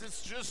 I guess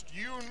it's just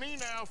you and me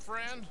now,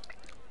 friend.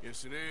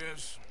 Yes, it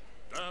is.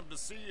 Time to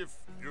see if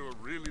you're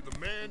really the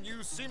man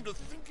you seem to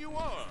think you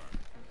are.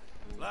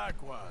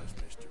 Likewise,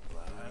 Mr.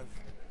 Blythe.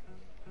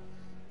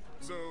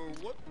 So,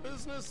 what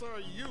business are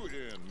you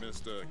in,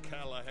 Mr.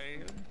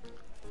 Callahan?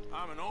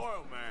 I'm an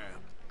oil man,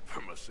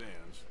 for my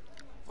sins.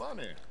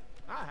 Funny,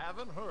 I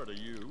haven't heard of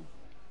you.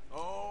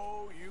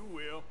 Oh, you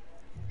will.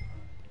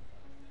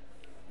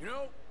 You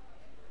know,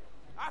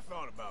 I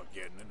thought about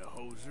getting into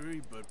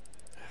hosiery, but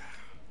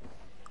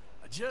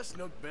I just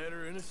look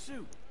better in a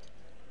suit.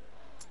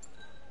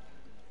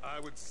 I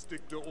would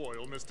stick to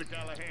oil, Mr.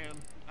 Callahan.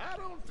 I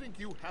don't think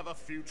you have a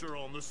future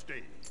on the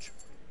stage.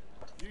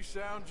 You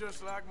sound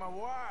just like my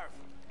wife.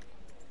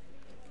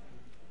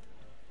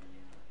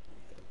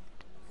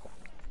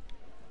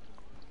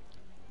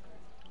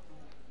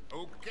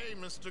 Okay,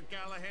 Mr.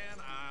 Callahan,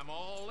 I'm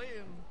all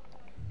in.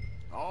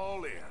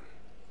 All in.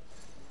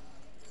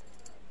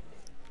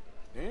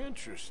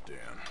 Interesting.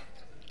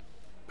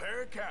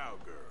 Pair of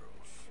cowgirls.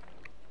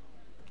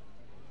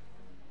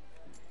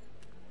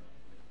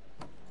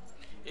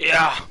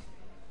 Ja.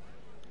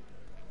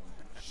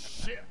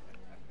 Shit.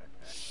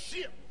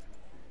 Shit.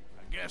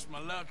 I guess my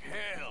luck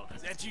held.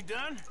 Is that you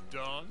done?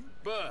 Done?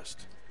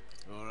 Bust.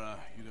 Or,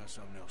 you got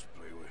something else to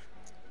play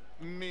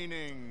with?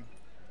 Meaning?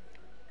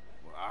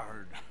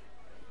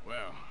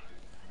 Well,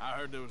 I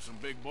heard there was some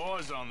big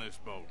boys on this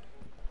boat.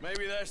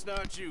 Maybe that's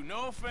not you.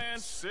 No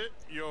offense. Sit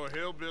your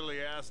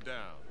hillbilly ass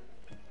down.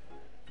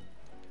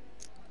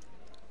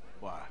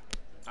 Why?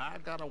 I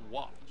got a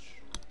watch.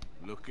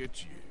 Look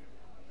at you.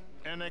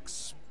 An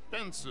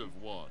expensive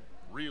one.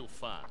 Real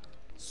fine.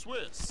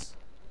 Swiss.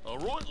 A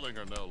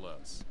Reutlinger, no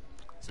less.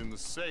 It's in the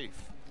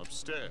safe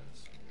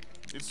upstairs.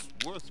 It's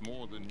worth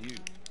more than you.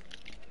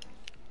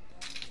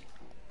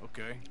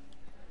 Okay.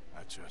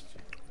 I trust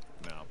you.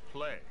 Now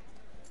play.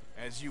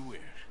 As you wish.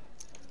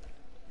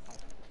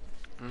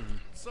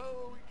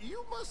 So,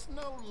 you must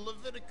know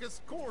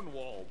Leviticus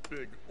Cornwall,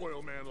 big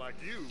oil man like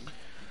you.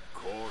 Of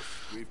course,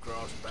 we've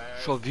crossed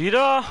paths. Schon wieder?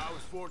 I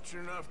was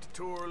fortunate enough to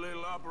tour a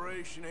little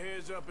operation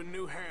heads up in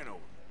New Hanover.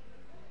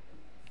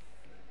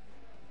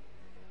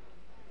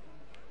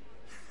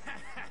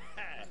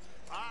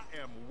 I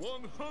am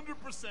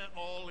 100%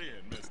 all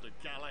in, Mr.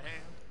 Callahan.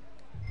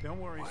 Don't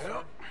worry, sir.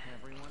 Well,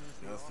 Everyone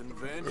is nothing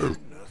ventured,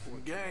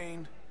 nothing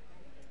gained.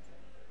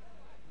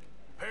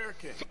 Pair of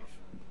kings.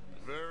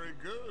 Very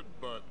good,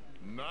 but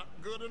not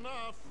good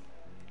enough.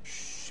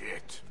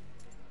 Shit.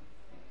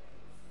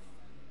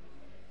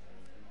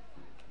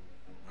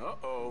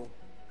 Uh-oh.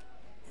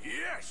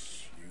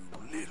 Yes,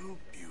 you little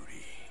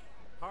beauty.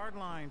 hard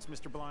lines,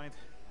 Mr. Blythe.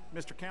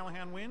 Mr.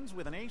 Callahan wins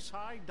with an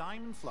ace-high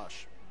diamond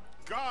flush.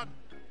 God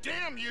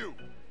damn you!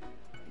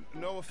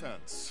 No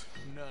offense.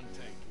 None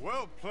taken.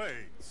 Well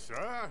played,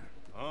 sir.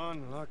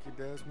 Unlucky,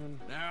 Desmond.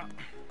 Now,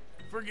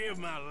 forgive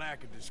my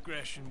lack of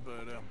discretion,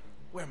 but,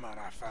 where might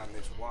I find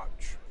this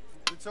watch?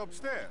 It's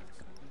upstairs.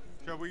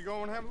 Shall we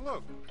go and have a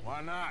look?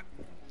 Why not?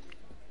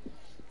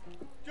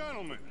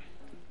 Gentlemen.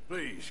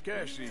 Please,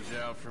 cash these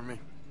out for me.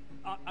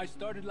 I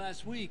started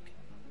last week.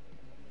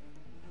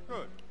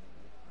 Good.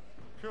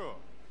 Sure.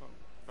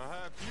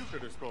 Perhaps you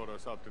could escort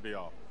us up to the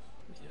office.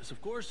 Yes,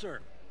 of course, sir.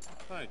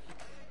 Thank you.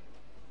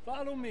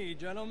 Follow me,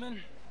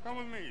 gentlemen. Come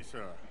with me,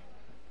 sir.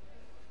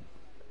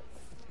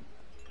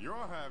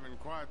 You're having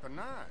quite the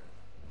night.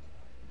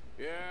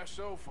 Yeah,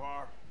 so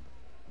far.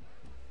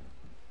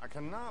 I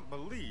cannot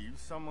believe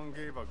someone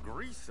gave a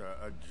greaser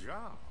a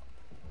job.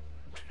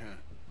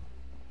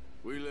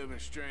 We live in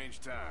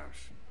strange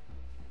times.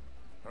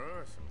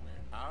 Personally,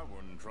 I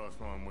wouldn't trust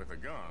one with a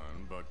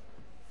gun, but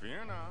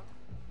fear not.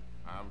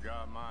 I've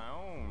got my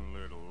own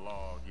little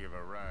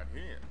lawgiver right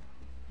here.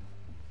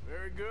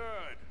 Very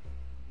good.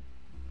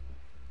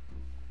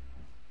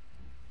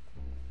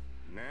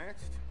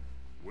 Next,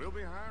 we'll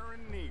be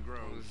hiring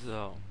Negroes.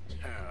 So.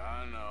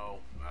 I know.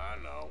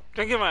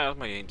 Dann gehen wir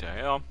erstmal hier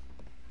hinterher.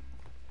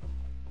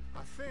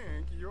 I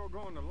think you're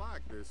going to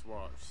like this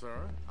watch,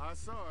 sir. I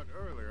saw it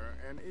earlier,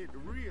 and it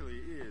really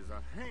is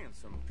a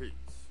handsome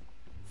piece.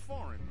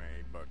 Foreign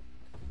made, but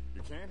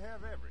you can't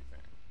have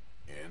everything.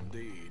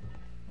 Indeed.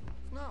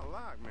 It's not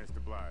like Mr.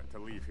 Blythe to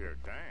leave here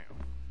down.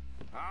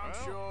 I'm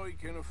sure he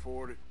can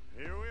afford it.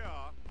 Here we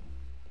are.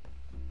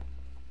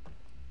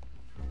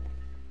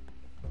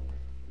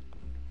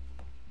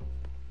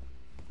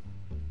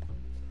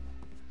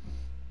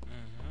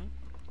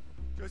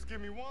 Just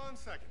give me 1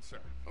 second, sir.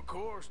 Of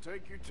course,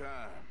 take your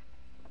time.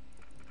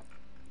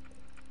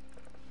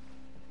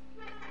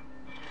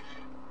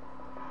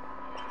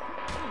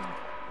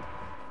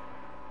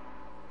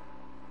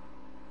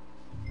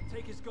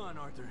 Take his gun,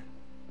 Arthur.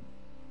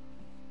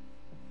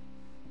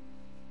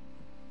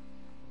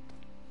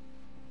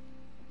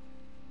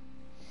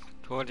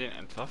 Tor den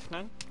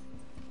entwaffnen.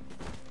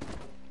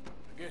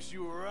 I guess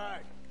you were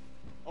right.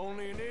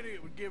 Only an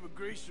idiot would give a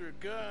greaser a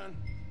gun.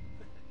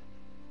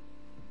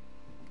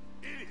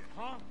 Idiot,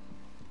 huh?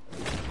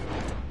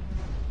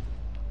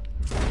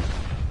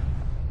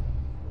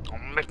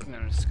 Mitten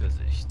ins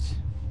Gesicht.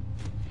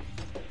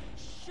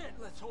 Shit,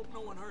 let's hope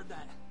no one heard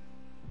that.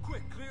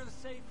 Quick, clear the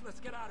safe, let's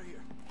get out of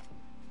here.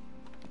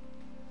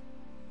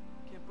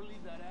 Can't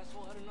believe that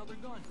asshole had another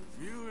gun.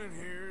 You in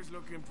here is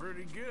looking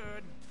pretty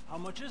good. How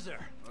much is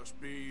there? Must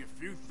be a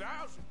few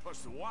thousand plus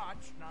the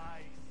watch.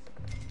 Nice.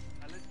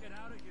 Now let's get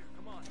out of here,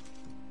 come on.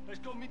 Let's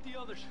go meet the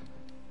others.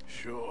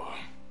 Sure.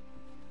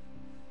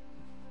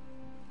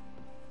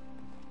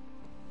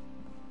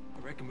 I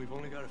reckon we've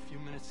only got a few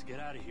minutes to get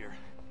out of here.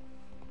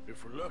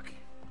 If we're lucky.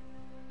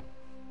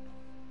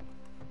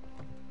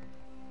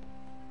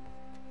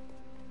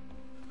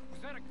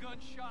 Was that a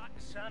gunshot?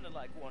 It sounded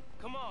like one.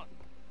 Come on.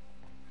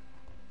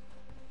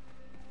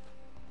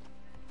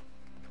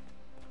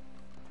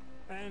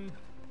 And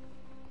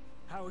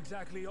how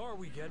exactly are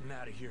we getting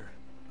out of here?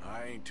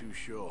 I ain't too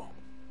sure.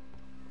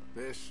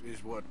 This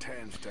is what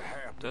tends to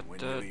happen when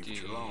you leave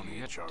Trelawney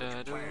in charge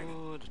of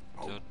planning.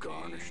 Oh,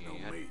 garnish no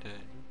meat.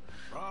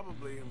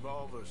 Probably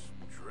involve us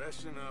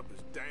dressing up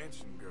as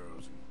dancing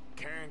girls and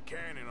carrying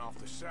cannon off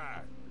the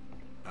side.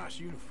 Nice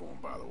uniform,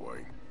 by the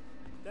way.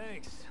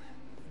 Thanks.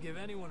 Give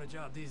anyone a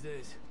job these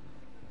days.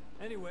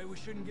 Anyway, we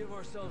shouldn't give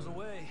ourselves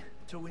away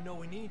till we know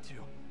we need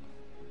to.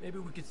 Maybe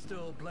we could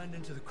still blend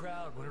into the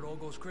crowd when it all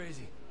goes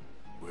crazy.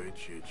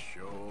 Which it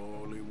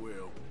surely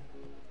will.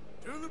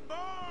 To the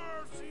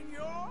bar,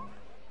 senor!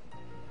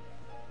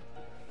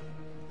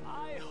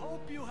 I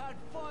hope you had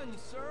fun,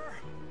 sir.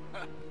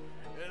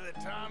 At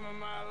the time of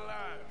my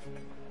life.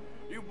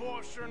 You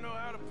boys sure know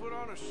how to put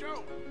on a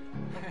show.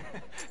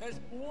 That's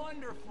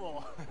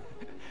wonderful.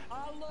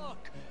 Ah,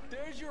 look,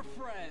 there's your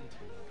friend.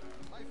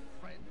 My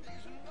friend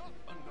is not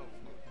a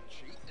noble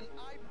cheat, and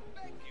I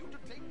beg you to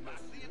take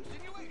back the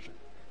insinuation.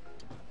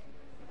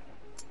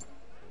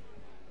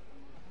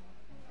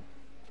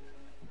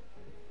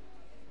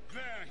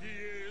 There he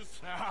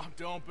is. Now,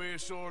 don't be a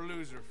sore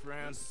loser,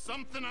 friend. There's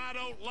something I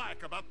don't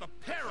like about the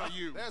pair of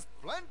you. There's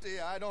plenty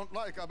I don't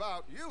like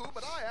about you,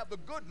 but I have the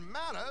good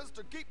manners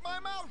to keep my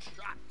mouth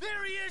shut.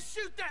 There he is!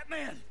 Shoot that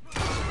man!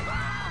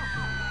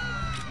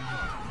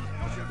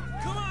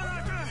 Come on,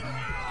 Arthur!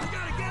 We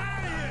gotta get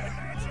out of here!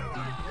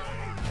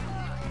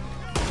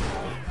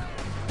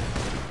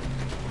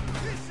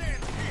 This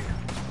ends here.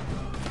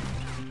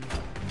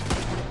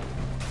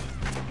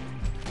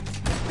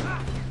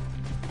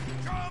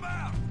 Come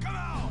out! Come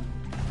on!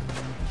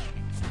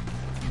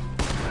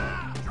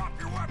 Drop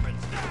your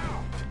weapons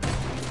now!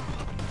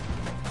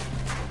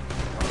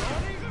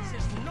 This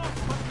is not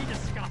what we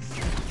discussed.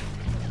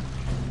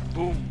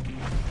 Boom.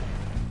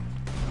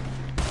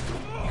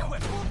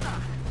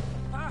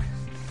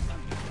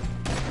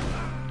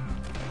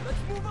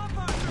 Let's move up,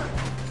 Arthur!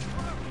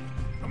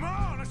 Come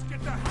on, let's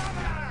get the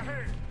hell out of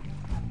here!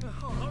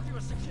 How do you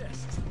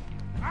suggest?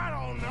 I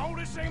don't know,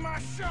 this ain't my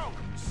show!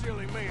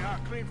 Silly me, I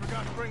clean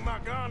forgot to bring my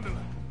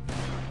gondola.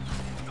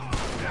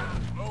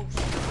 Oh,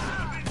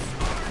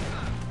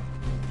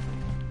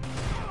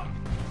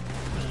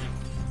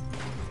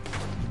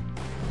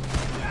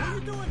 What are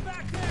you doing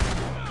back there?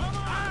 Come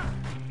on!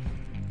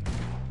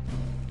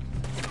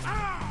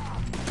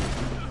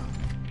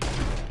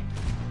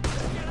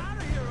 Let's get out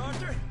of here,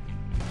 Arthur!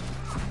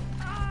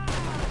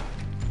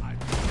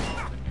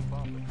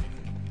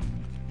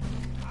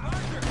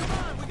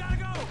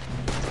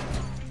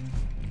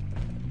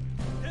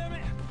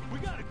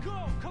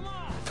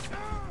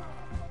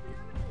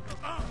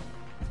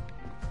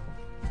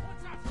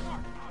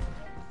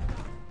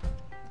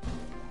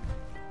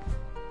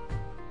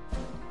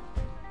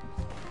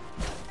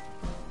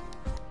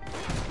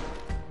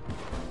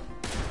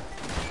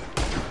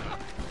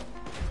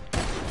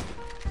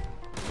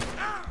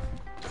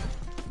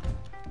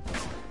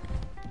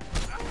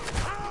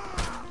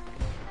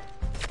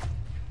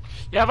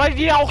 Ja, weil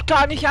die auch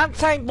gar nicht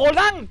anzeigen, wo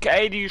lang,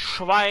 ey, die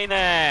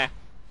Schweine.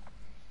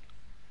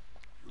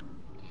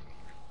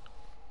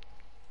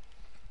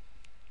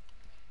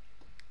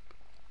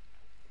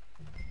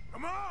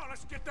 Come on,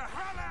 let's get the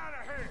hell out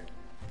of here.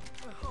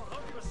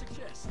 What do you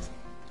suggest?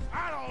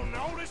 I don't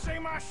know. This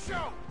ain't my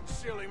show.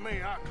 Silly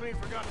me. I clean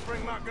forgot to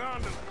bring my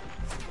gondola.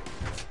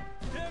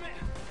 Damn it!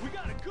 We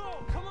gotta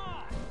go! Come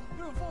on!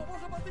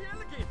 What about the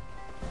alligator?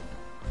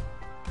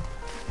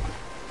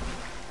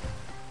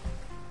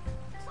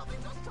 Something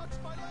just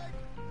touched my leg.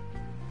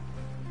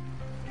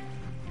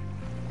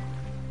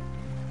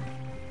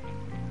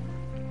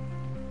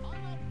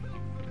 I'm not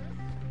built for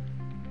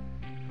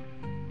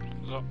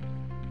this. So.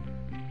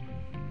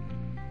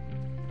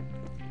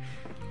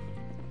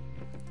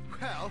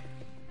 Well,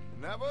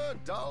 never a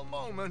dull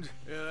moment.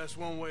 Yeah, that's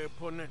one way of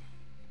putting it.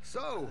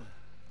 So,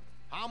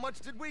 how much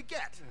did we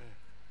get?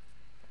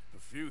 A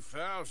few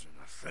thousand,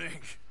 I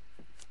think.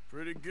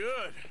 Pretty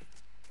good.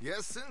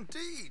 Yes,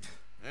 indeed.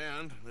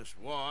 And this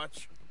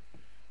watch,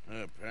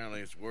 apparently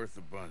it's worth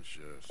a bunch.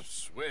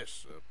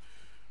 Swiss,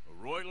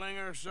 a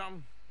Reutlinger or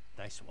something?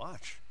 Nice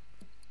watch.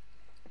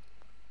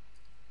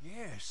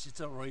 Yes, it's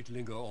a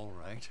Reutlinger, all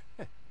right.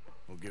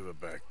 We'll give it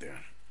back then.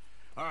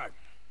 All right,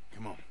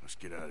 come on, let's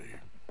get out of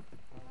here.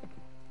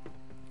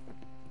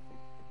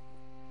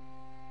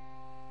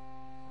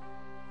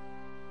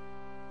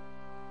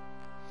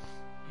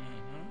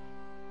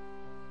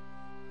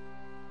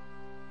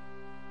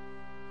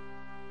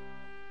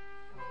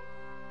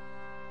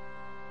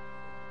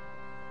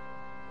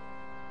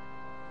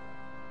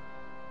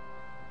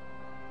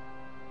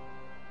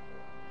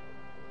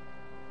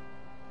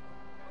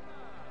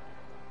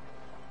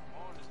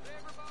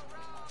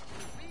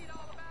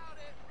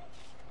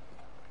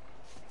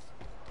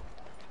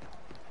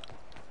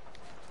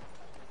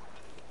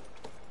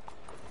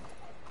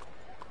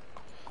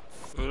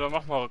 Dann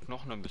machen wir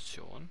noch eine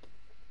Mission.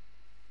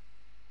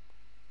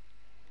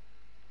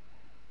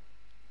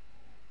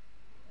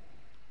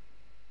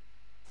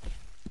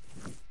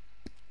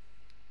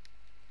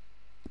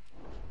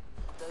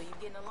 So you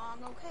getting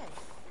along okay?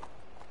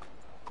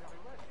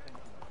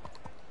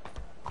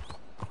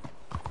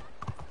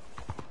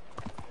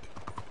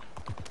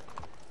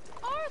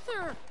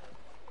 Arthur!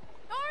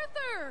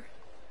 Arthur!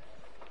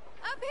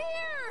 Up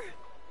here!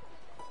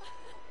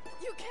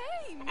 You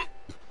came!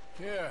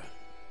 Yeah,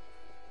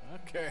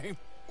 I came.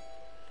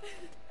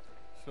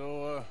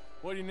 So,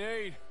 what do you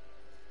need?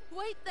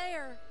 Wait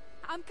there!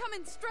 I'm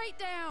coming straight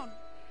down!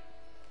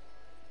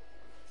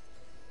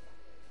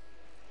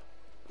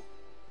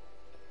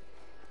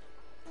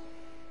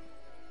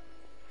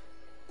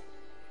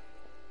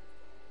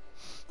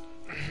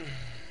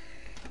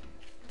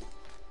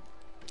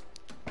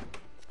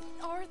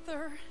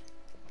 Arthur,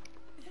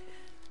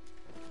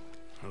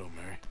 Hello,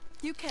 Mary.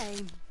 you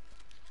came.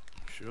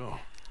 Sure.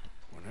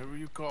 Whenever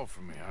you call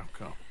for me, I'll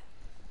come.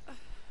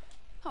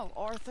 Oh,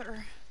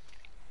 Arthur.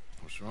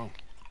 What's wrong?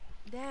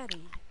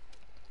 Daddy.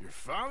 Your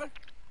father?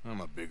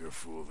 I'm a bigger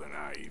fool than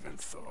I even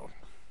thought.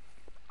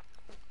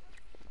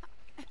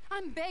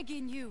 I'm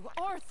begging you,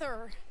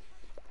 Arthur.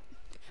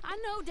 I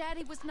know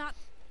Daddy was not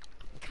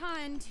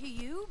kind to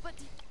you, but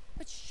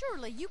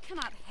surely you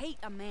cannot hate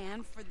a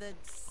man for the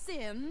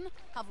sin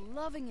of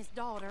loving his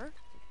daughter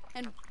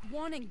and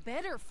wanting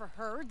better for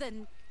her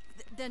than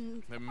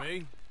Than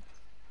me?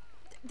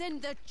 than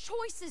the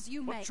choices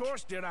you What make.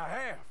 choice did I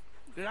have?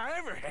 Did I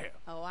ever have?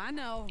 Oh, I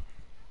know.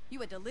 You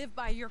had to live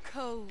by your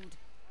code.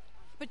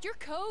 But your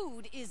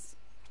code is...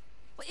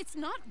 well, it's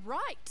not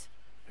right.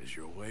 Has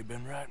your way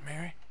been right,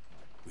 Mary?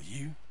 With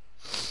you?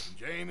 And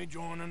Jamie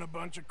joining a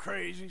bunch of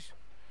crazies?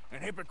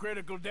 And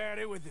hypocritical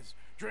daddy with his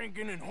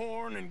drinking and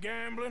whoring and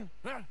gambling?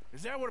 Huh?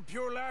 Is that what a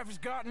pure life has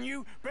gotten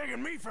you?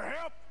 Begging me for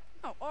help?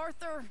 Oh,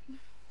 Arthur.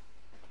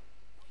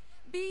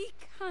 Be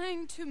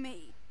kind to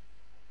me.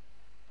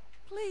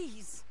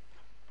 Please.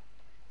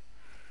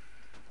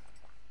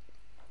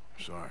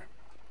 Sorry.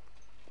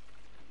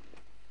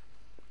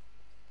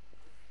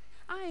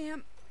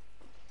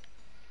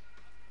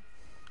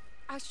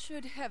 I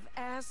should have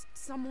asked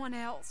someone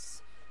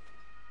else.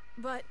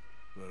 But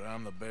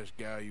I'm the best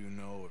guy you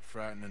know at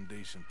frightening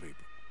decent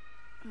people.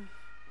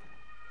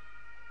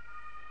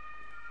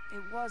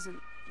 it wasn't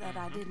that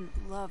I didn't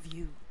love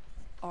you,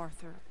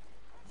 Arthur.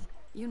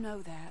 You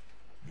know that.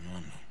 I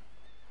know.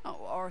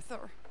 Oh,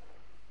 Arthur.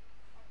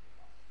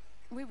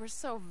 We were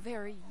so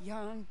very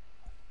young.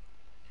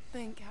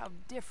 Think how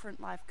different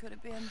life could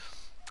have been.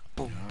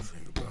 Yeah, I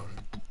think about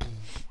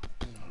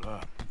it. A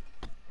lot.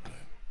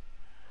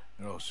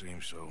 It all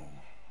seems so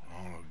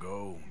long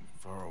ago and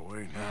far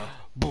away now.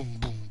 Boom,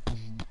 boom,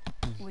 boom.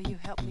 Will you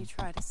help me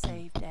try to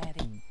save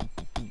Daddy?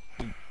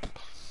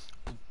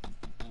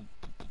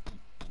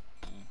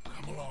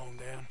 Come along,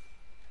 Dan.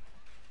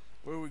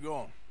 Where are we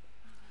going?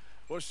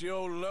 What's the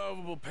old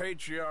lovable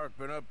patriarch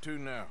been up to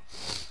now?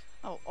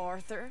 Oh,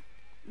 Arthur,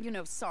 you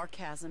know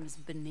sarcasm is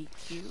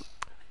beneath you.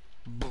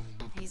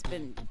 He's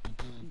been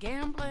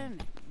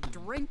gambling,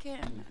 drinking,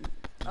 and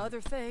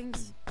other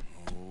things.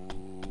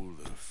 Oh,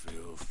 the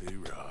filthy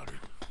rotter.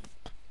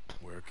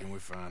 Where can we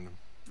find him?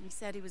 He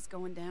said he was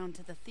going down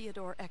to the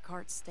Theodore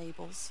Eckhart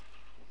stables.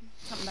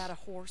 Something about a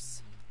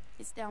horse.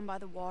 It's down by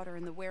the water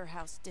in the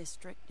warehouse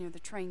district near the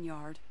train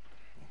yard.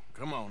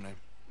 Come on, then.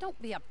 Don't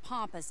be a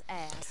pompous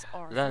ass,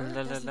 Arthur. La It la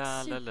la doesn't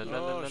la suit la you. la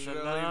la Oh, should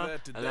I leave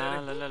that to la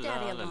Daddy? la la Leave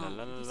Daddy la la alone.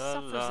 la He la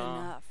suffers la.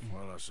 enough.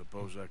 Well, I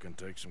suppose I can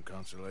take some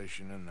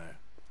consolation in that.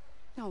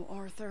 No,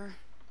 Arthur.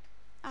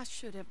 I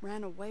should have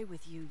ran away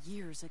with you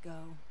years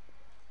ago.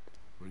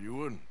 Well, you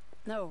wouldn't.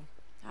 No,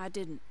 I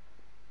didn't.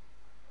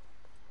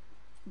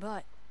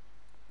 But...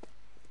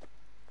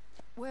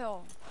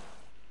 well...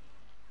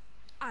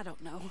 I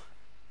don't know.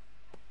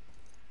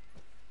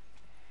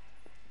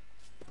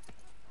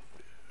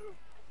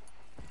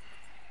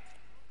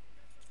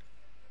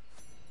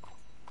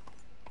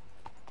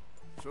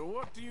 So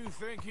what do you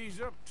think he's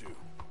up to?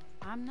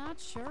 I'm not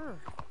sure.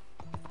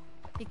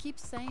 He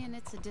keeps saying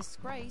it's a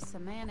disgrace a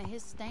man of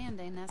his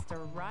standing has to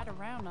ride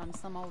around on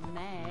some old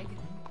nag.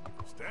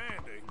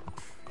 Standing?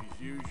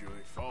 He's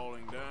usually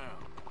falling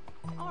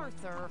down.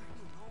 Arthur.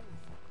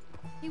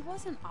 He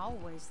wasn't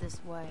always this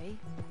way,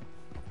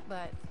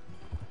 but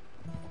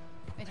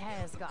it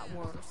has got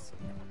worse.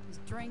 He's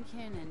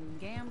drinking and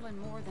gambling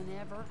more than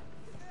ever,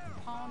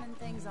 pawning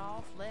things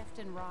off left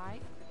and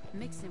right,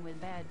 mixing with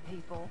bad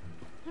people.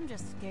 I'm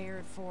just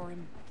scared for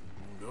him.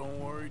 Don't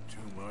worry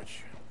too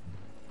much.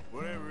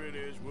 Whatever it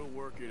is, we'll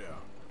work it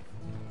out.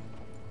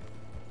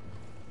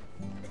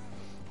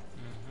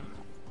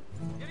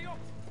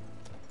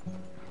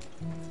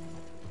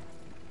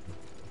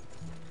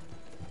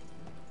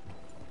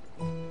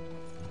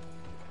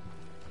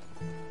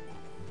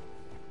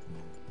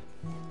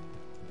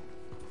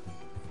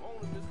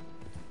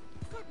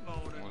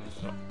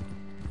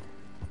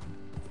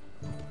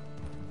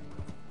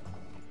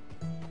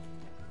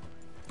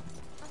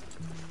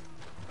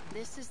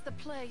 This is the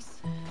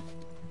place.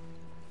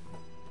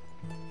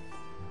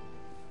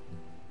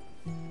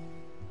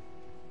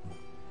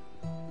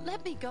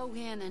 Let me go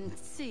in and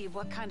see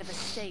what kind of a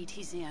state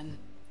he's in.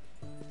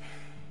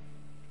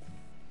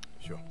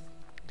 Sure.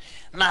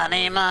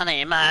 Money,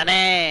 money,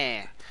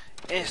 money.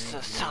 It's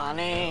the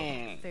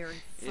sunny. Very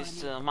funny.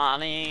 It's the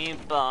money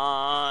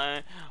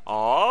boy.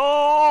 Oh.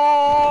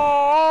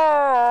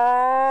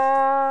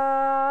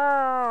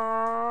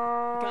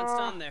 Can't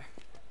stand there.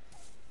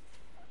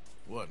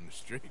 What, in the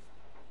street?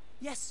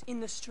 Yes, in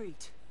the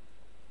street.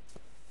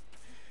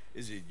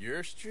 Is it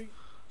your street?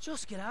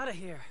 Just get out of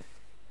here.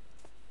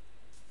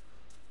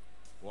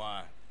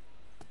 Why?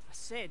 I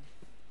said,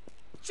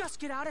 just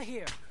get out of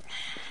here.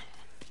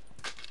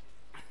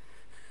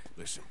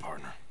 Listen,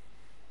 partner.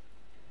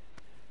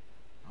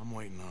 I'm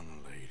waiting on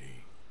a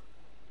lady.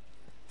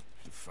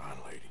 She's a fine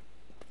lady.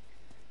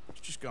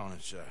 She's just gone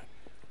inside.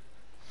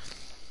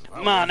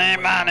 Money,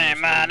 money,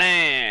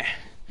 money.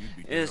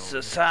 It's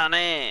the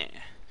sunny.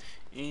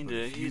 In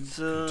the it's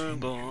a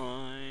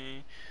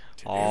boy.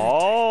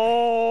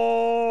 Oh.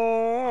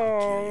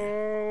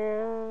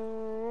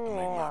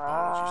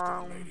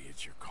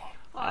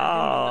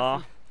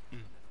 Oh.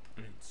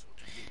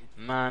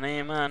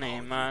 Money,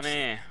 money,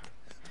 money.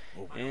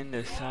 In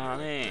the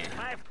sunny.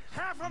 I have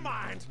half a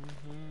mind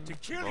to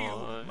kill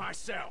you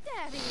myself.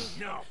 Daddy!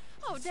 No.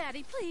 Oh,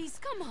 Daddy, please,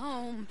 come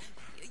home.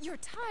 You're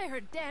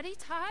tired, Daddy,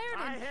 tired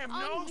I and have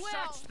no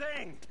unwell. such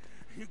thing.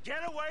 You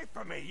get away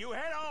from me. You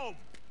head home.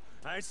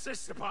 I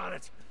insist upon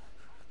it.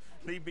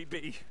 Leave me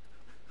be.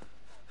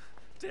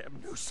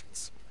 Damn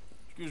nuisance.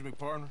 Excuse me,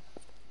 partner.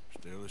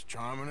 Still as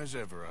charming as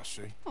ever, I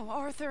see. Oh,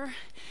 Arthur,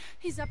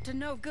 he's up to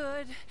no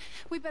good.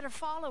 We better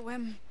follow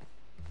him.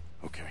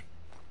 Okay.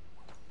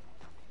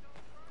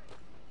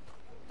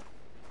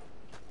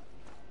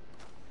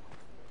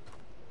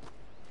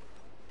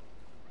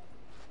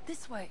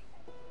 This way.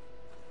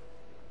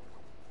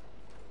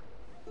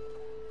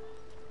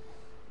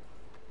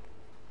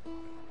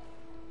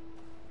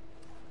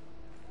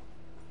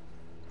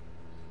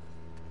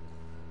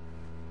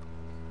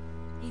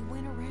 He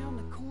went around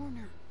the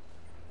corner.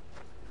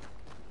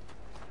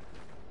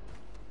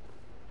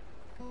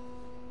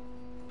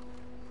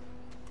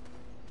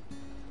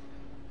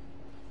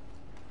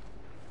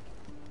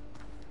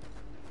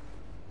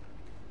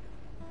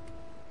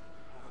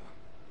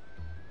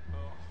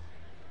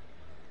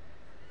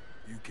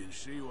 You can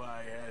see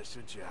why he has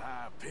such a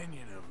high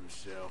opinion of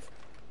himself.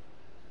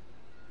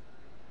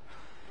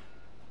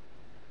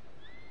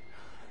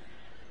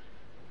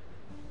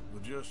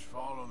 We'll just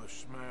follow the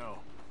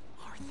smell.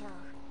 Arthur,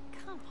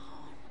 come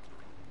on.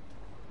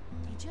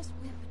 He just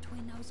went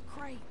between those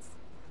crates.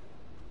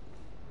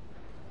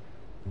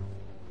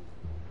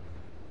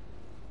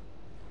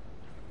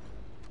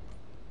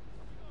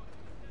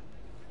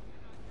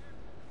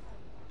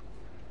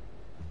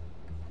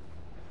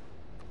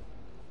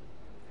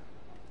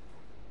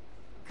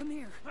 Come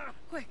here,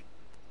 quick.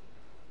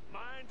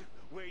 Mind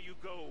where you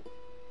go.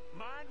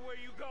 Mind where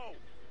you go.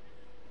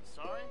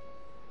 Sorry?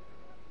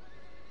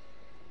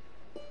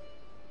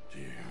 Do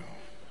you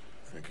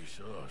think he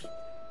saw us?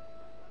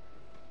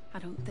 I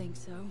don't think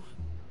so.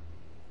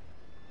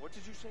 What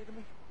did you say to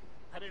me?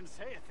 I didn't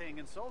say a thing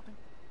insulting.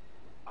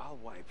 I'll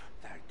wipe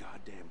that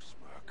goddamn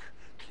smirk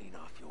clean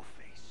off your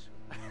face.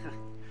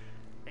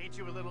 Ain't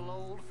you a little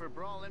old for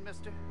brawling,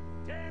 mister?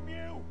 Damn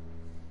you!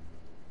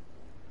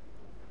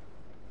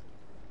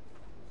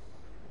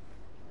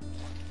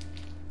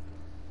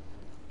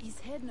 He's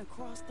heading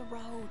across the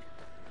road.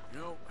 You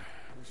know,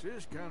 this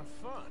is kind of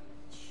fun.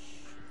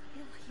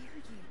 He'll hear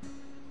you.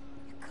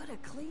 You could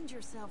have cleaned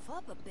yourself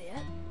up a bit.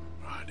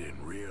 I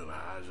didn't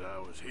realize I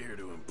was here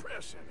to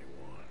impress anyone.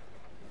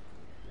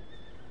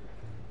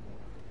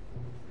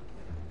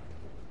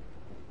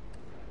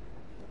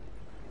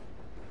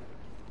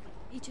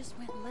 He just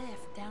went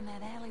left down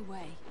that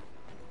alleyway.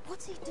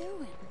 What's he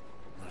doing?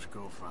 Let's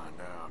go find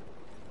out.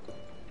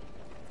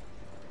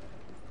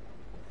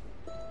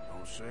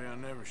 Don't say I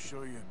never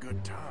show you a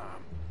good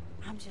time.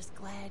 I'm just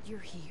glad you're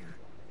here.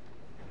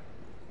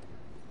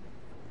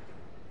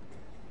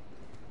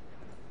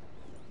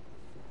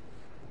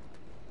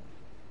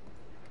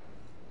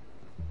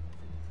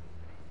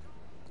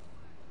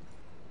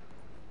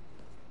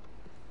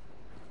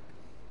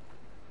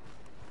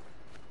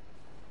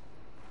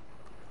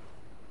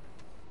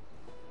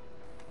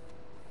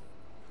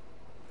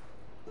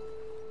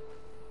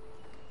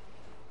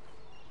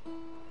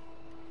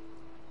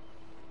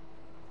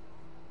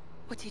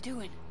 What's he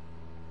doing?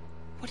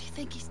 What do you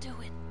think he's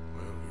doing?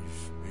 Well,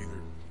 he's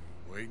either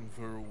waiting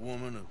for a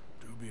woman of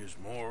dubious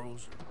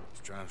morals or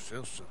he's trying to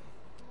sell something.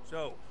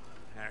 So,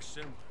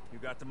 Ashton, you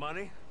got the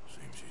money?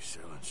 Seems he's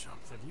selling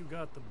something. Have you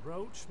got the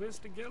brooch,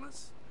 Mr.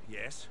 Gillis?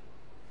 Yes.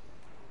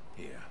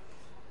 Here.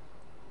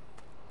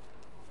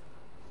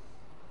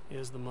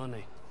 Here's the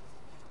money.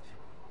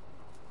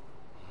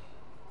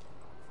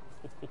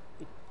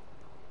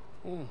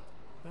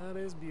 That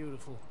is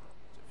beautiful.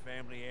 It's a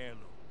family heirloom.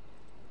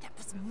 That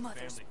was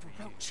Mother's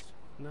brooch.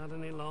 Not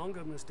any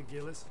longer, Mr.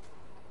 Gillis.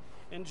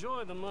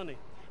 Enjoy the money.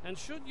 And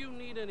should you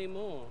need any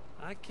more,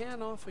 I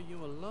can offer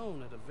you a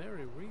loan at a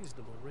very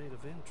reasonable rate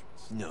of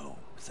interest. No,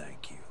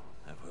 thank you.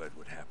 I've heard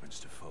what happens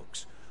to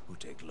folks who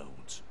take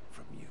loans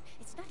from you.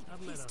 It's not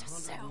even his to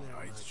sell.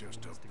 It's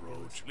just a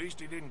brooch. At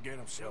least he didn't get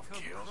himself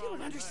killed. You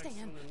don't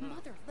understand.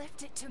 Mother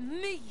left it to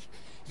me.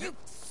 You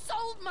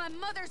sold my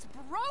mother's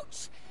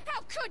brooch?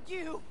 How could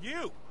you?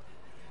 You?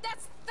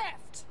 That's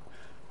theft.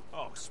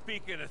 Oh,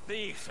 speaking of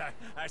thieves,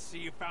 I see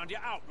you found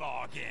your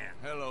outlaw again.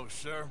 Hello,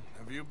 sir.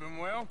 Have you been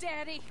well?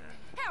 Daddy,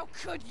 how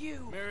could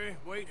you? Mary,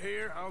 wait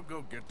here. I'll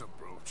go get the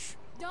brooch.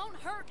 Don't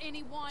hurt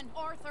anyone,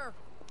 Arthur.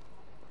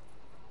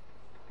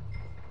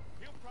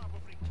 He'll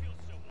probably kill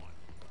someone.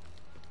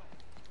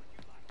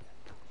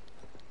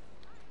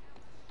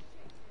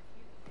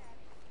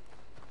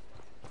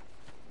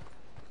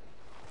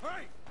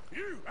 Hey,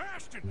 you,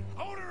 Ashton!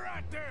 Hold her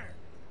right there!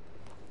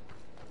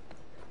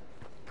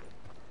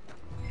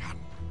 God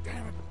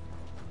damn it.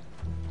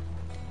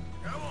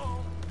 Come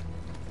on!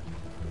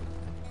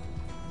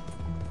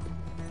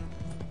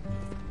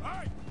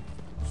 Hey!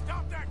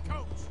 Stop that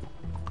coach!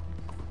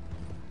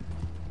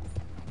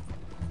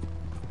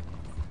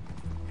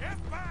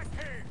 Get back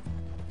here!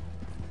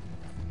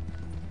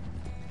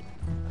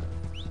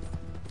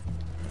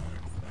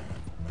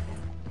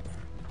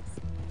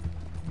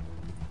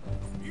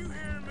 You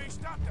hearing me?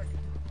 Stop that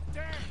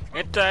damn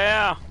coach!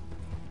 Hinterher!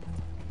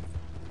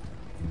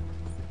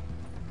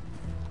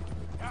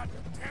 God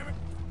damn it!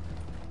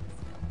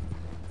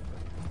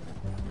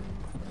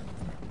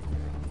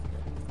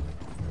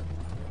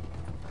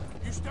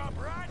 You stop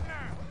right now!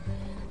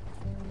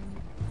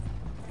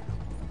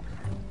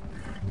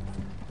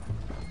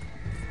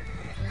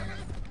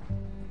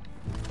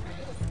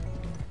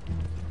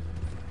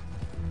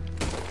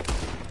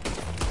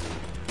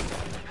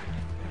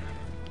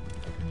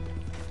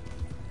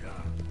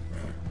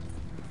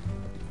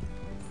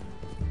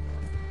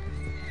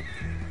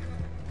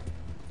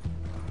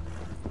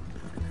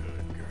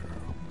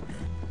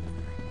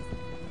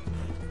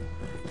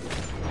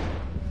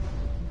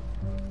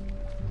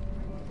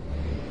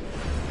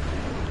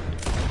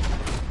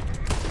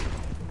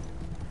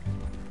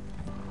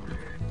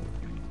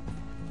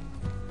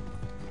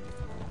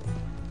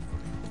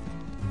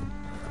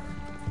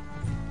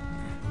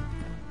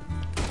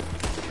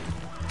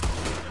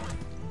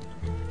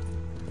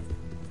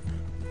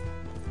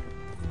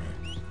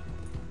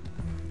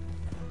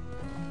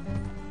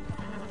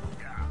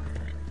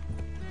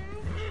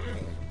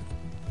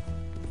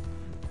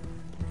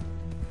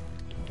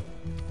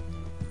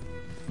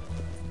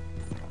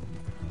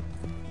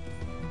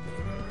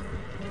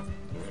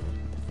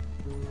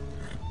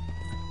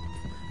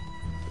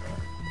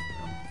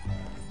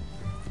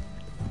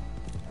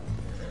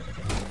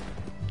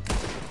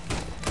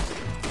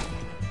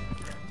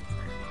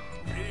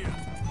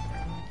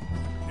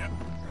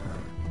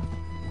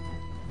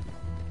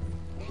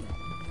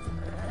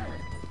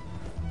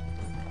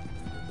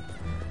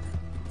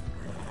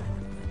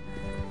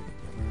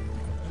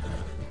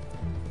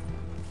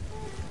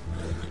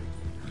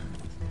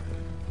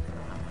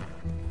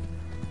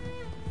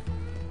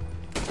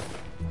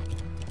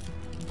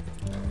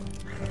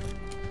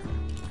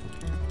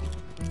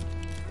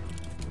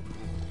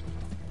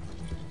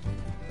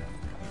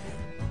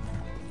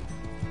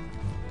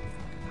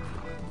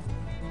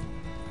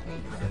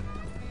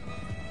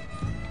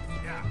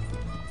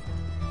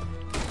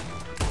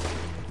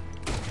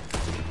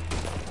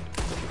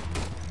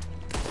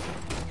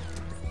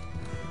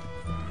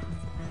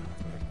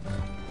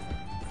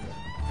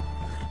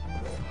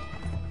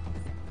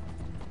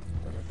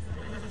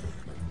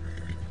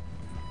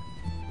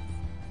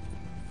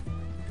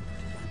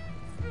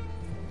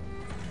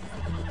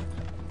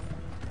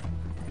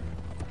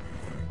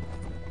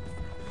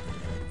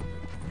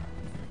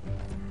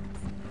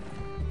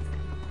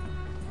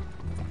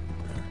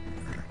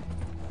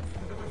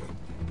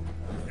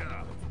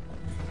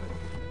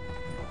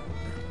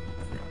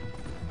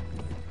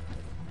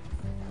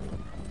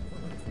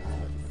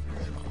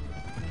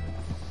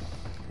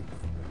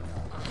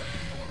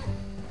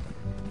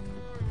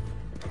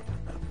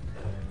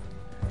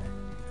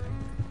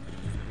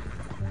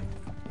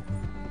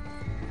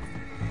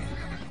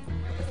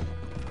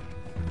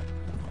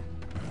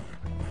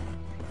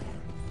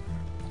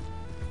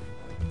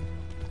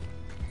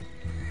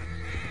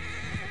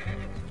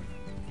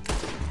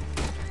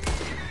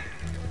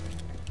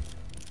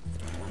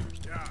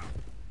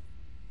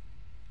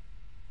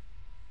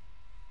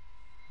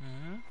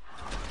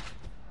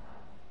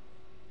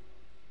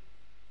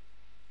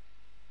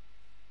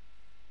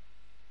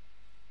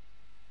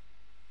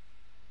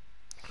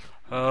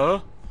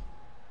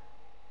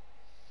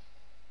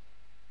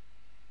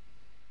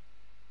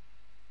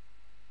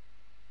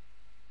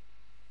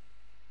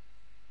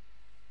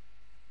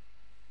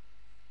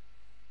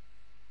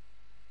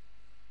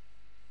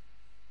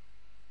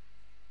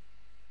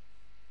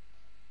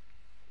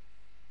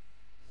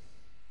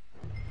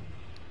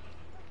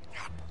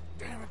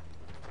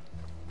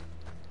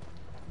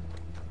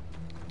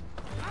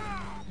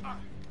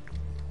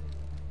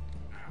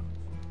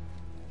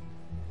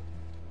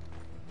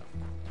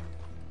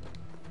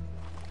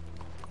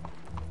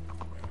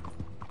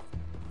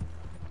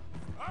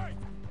 Hey!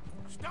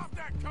 Stop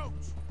that coach!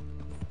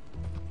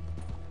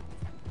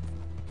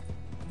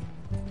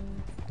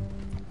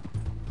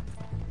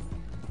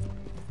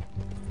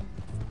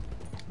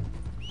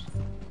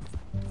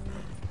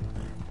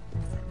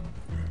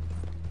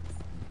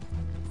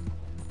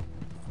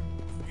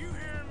 You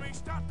hearing me?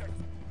 Stop that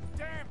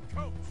damn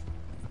coach!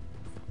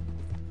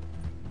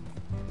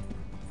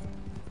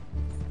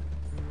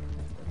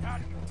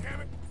 God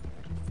damn it!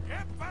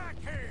 Get back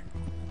here!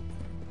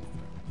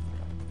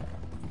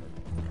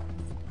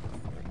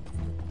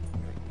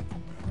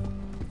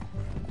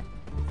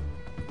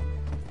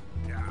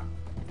 Yeah.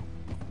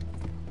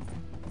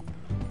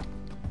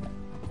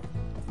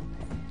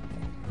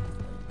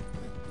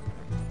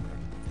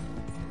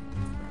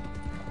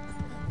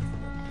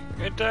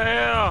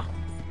 Hinterher!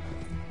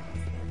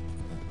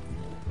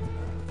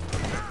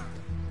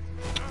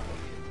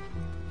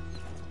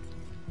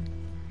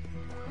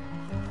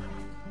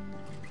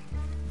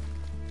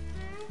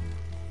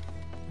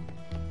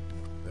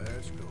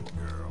 Let's go,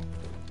 girl.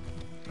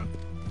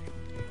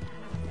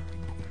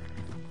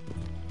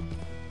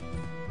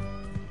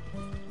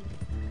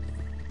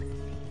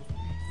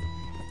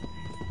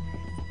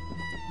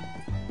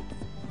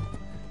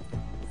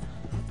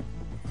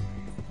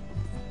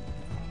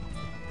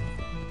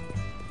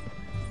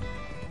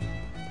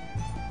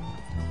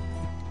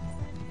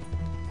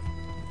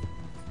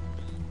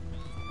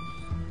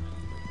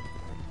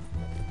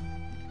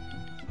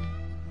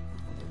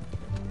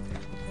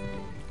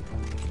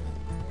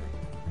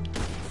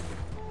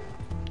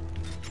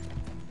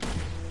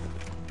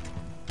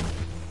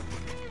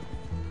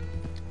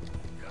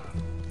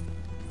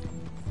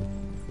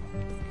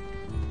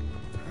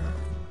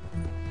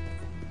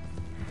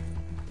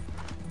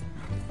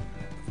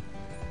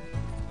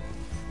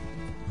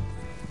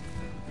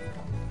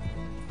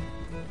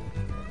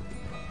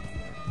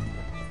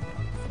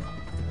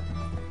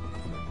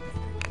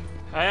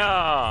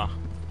 Ja.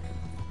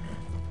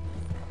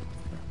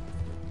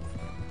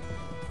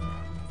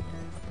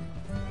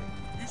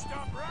 You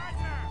stop right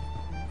now!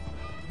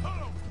 Pull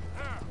him!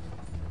 Now!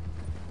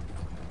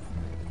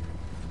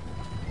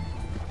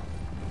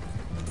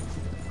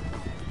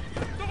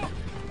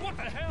 What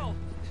the hell?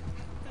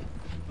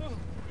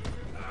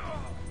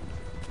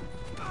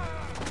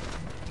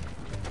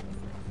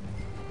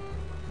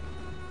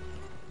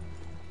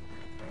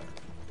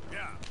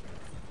 Yeah.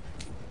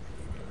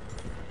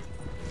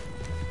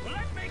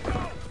 Let me go!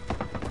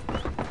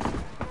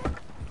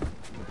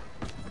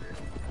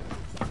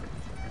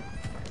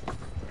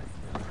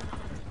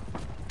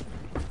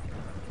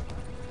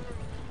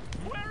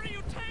 Where are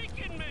you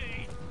taking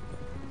me?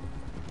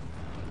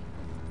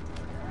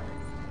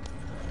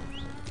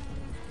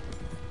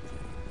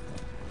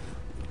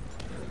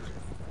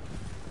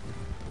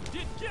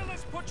 Did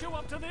Gillis put you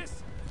up to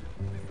this?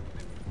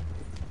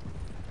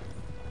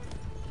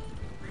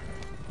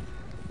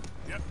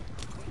 Yep.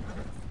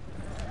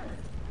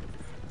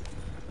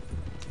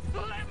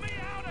 Let me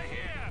out of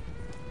here!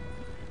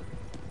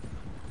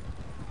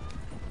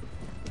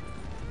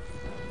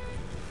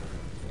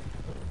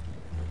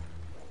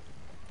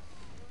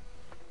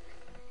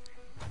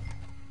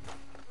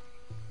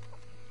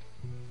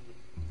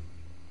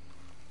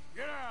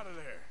 Get out of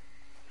there!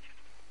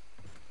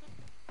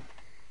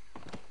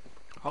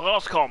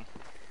 Rauskommen.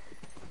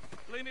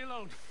 Leave me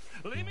alone.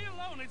 Leave me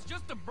alone. It's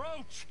just a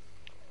brooch.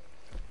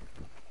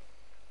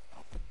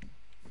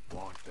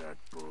 Want that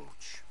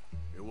brooch.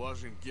 It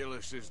wasn't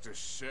Gillis's to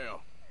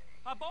sell.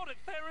 I bought it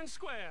fair and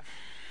square.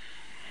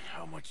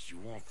 How much you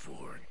want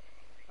for it?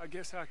 I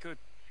guess I could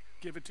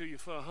give it to you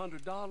for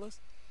 $100. $100?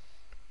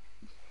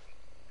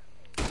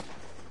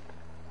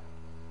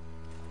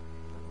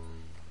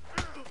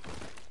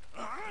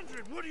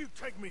 What do you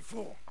take me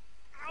for?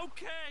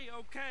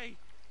 Okay.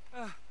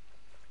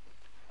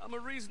 I'm a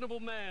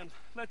reasonable man.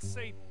 Let's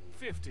say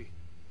 50.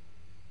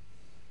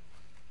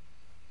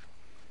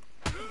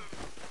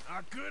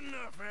 Not good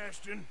enough,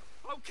 Ashton.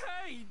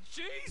 Okay,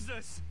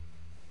 Jesus!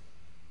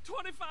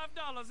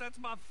 $25, that's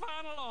my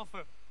final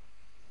offer.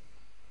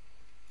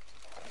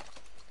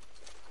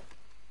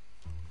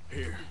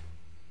 Here.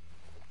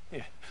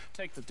 Yeah,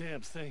 take the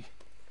damn thing.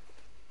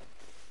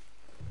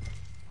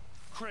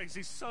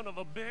 Crazy son of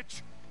a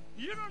bitch.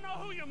 You don't know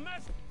who you're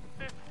messing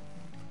with.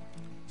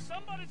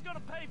 Somebody's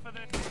gonna pay for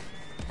this.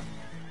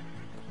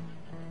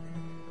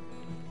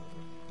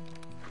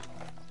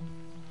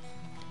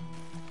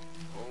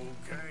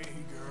 Okay,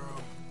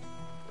 girl.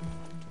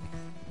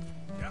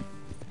 Yep.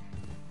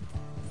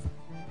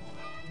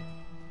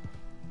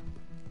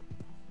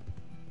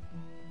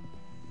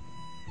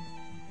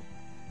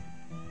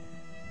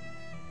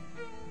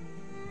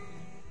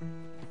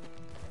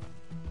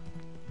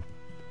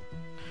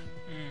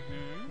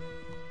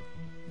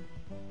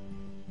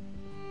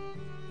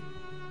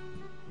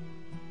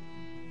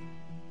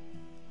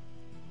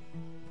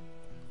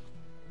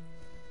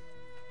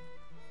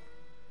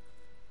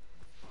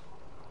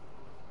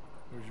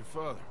 Where's your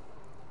father?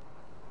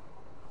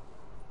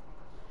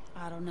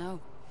 I don't know.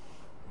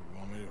 You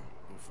want me to go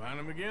find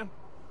him again?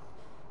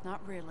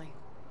 Not really.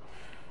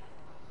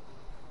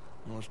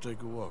 Let's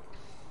take a walk.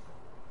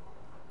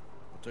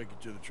 take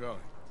you to the trolley.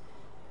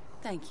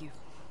 Thank you.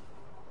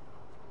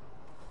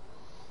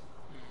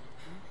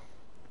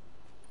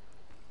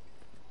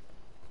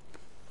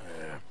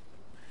 Yeah.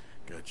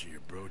 Got you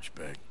your brooch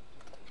back.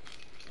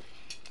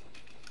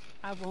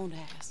 I won't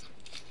ask.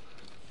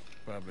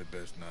 Probably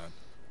best not.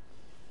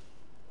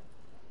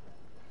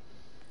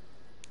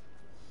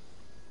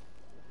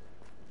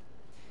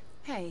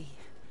 Hey.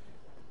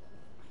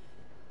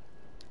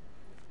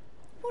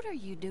 What are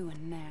you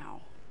doing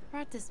now?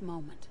 Right this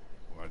moment?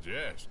 Why'd you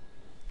ask?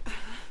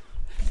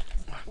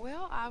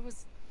 Well, I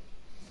was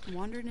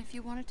wondering if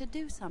you wanted to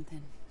do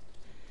something.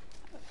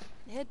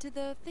 Head to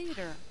the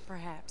theater,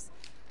 perhaps.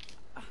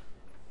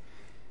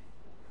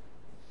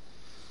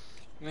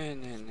 Nee.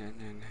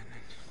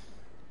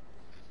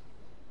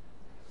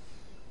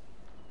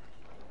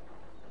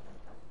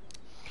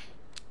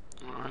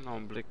 Einen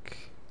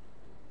Augenblick.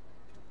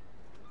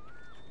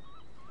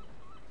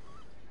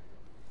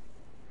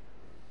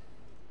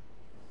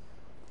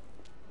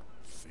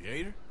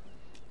 Theater?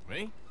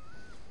 Me?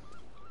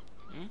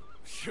 Hmm?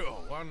 Sure,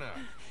 why not?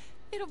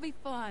 It'll be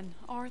fun,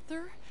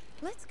 Arthur.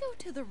 Let's go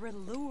to the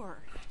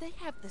Relure. They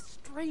have the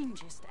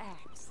strangest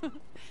acts.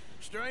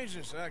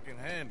 Strangeness I can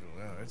handle.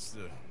 It's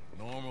the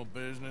normal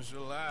business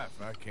of life.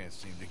 I can't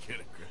seem to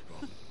get a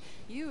grip on.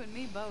 You and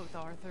me both,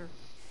 Arthur.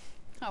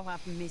 Oh,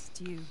 I've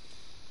missed you.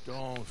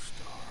 Don't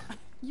start.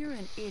 You're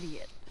an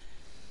idiot.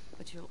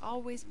 But you'll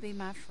always be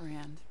my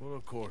friend. Well,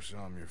 of course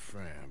I'm your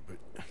friend,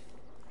 but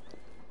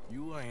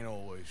you ain't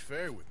always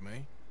fair with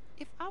me.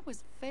 If I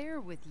was fair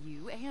with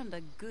you and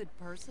a good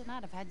person,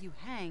 I'd have had you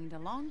hanged a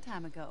long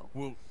time ago.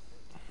 Well,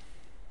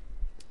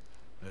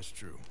 that's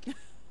true.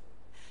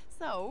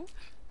 So,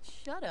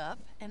 shut up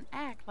and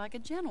act like a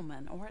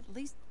gentleman, or at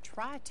least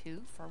try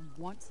to for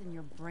once in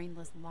your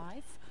brainless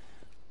life.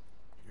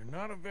 You're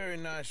not a very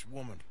nice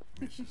woman,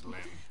 Mrs. Lamb.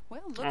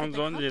 Well, look at the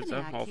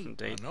company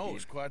I keep. I know,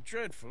 it's quite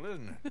dreadful,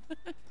 isn't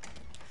it?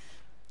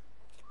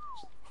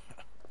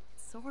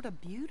 Sort of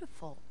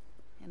beautiful,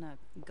 in a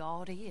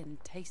gaudy and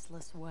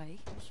tasteless way.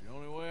 It's the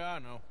only way I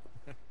know.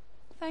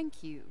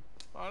 Thank you.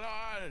 Oh, no,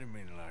 I didn't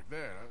mean it like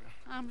that.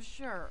 I'm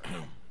sure.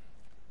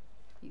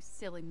 You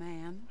silly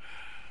man.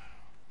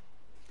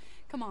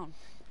 Come on,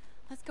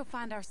 let's go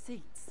find our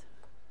seats.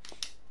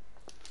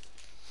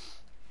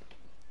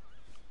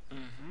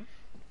 Mhm.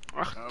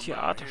 Ach, How about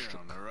Theaterstück. here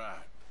on the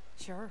right?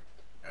 Sure.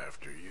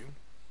 After you.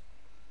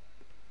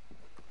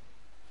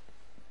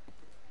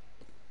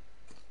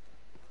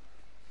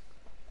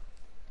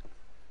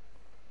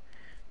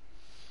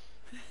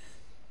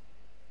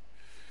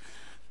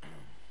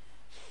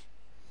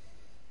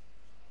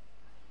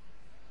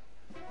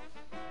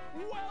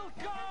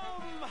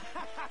 Welcome!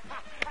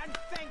 And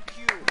thank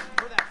you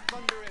for that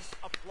thunderous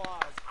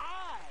applause.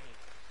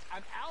 I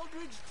am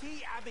Aldridge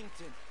T.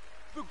 Abington,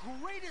 the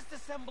greatest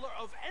assembler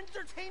of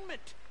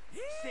entertainment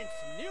since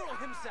Nero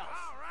himself.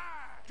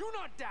 Do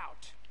not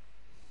doubt.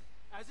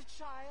 As a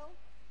child,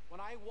 when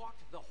I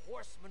walked the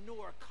horse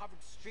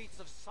manure-covered streets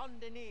of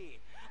Saint-Denis,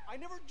 I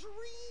never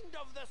dreamed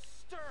of the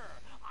stir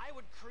I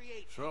would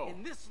create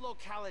in this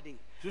locality.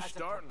 Just as a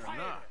starting or not?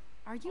 proprietor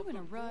Are you in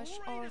a rush,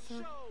 greatest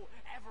Arthur? show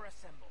ever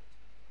assembled.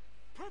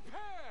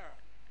 Prepare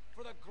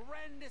for the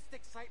grandest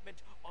excitement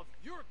of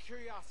your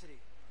curiosity.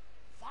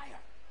 Fire,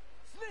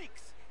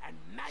 snakes, and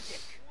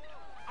magic.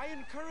 I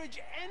encourage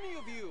any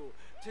of you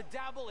to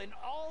dabble in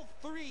all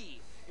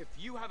three if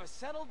you have a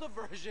settled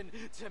aversion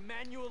to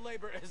manual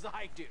labor as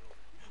I do.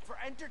 For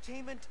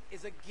entertainment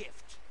is a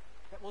gift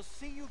that will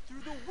see you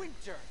through the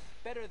winter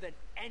better than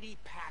any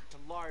packed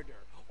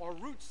larder or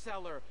root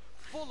cellar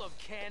full of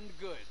canned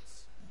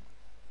goods.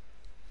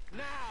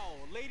 Now,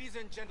 ladies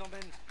and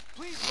gentlemen,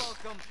 please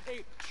welcome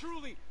a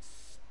truly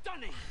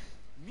stunning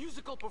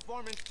musical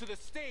performance to the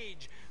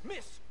stage,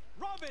 Miss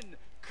Robin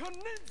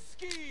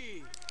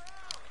Koninsky.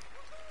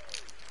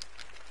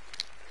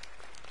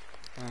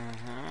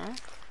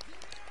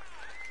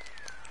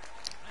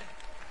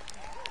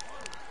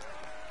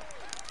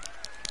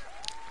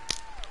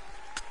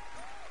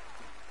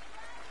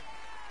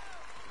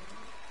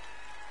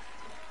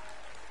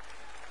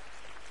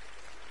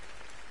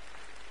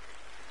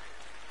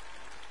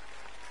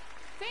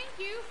 Thank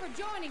you for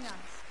joining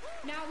us.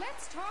 Now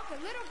let's talk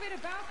a little bit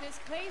about this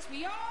place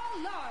we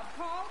all love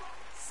called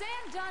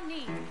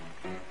Saint-Denis.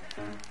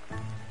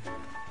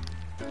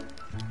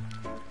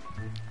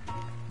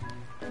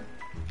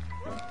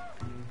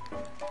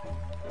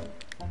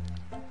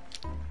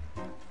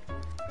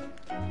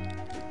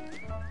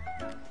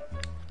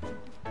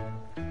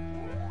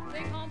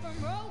 They come from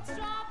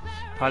Roadstar,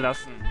 Paris,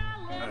 Verlassen.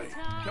 Hey,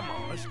 come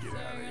on, let's get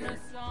out of here.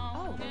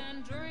 Oh,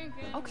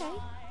 okay.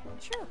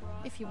 Sure,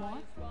 if you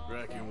want.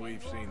 Reckon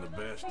we've seen the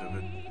best of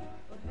it.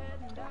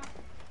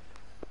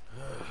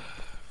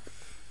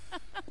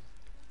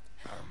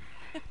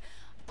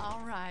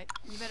 All right,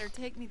 you better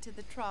take me to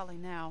the trolley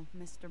now,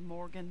 Mr.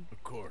 Morgan.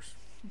 Of course.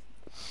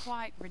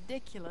 Quite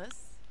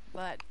ridiculous,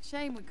 but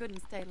shame we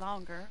couldn't stay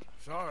longer.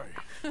 Sorry.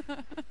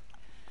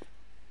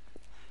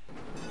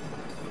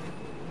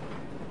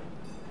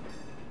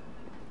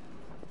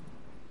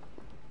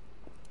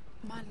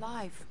 My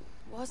life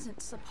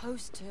wasn't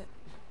supposed to...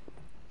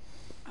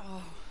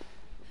 Oh.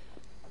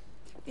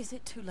 Is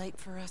it too late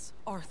for us,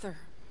 Arthur?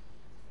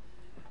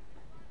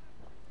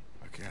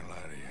 I can't lie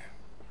to you.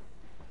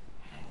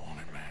 I'm a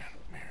wanted man,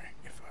 Mary.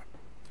 If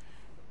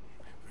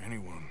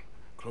anyone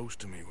close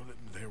to me, well,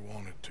 they're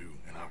wanted to,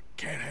 and I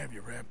can't have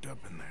you wrapped up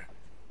in there.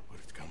 But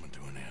it's coming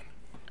to an end.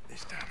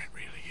 This time it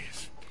really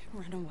is.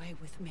 Run away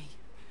with me,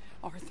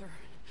 Arthur.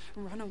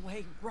 Run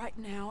away right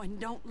now and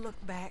don't look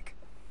back.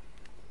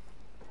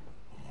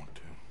 I want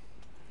to.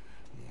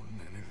 More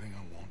than anything,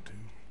 I want to.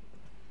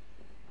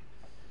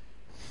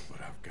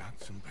 But I've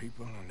got some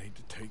people I need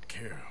to take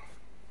care of.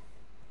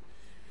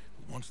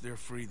 Once they're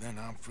free, then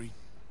I'm free.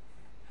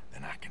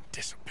 Then I can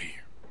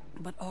disappear.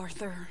 But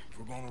Arthur... If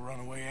we're gonna run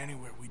away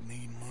anywhere, we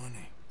need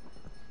money.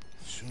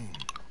 Soon,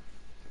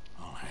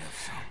 I'll have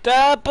some.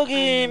 The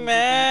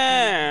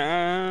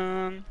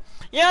boogeyman!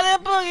 Yeah,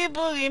 the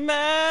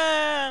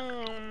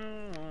boogeyman!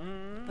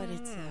 But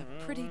it's a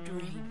pretty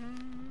dream.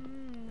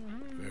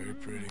 Very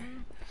pretty.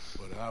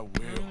 But I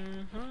will.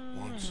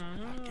 Once I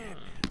get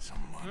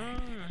some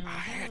money. I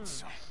had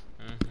some.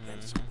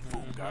 Then some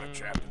fool got it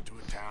trapped into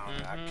a town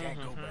that I can't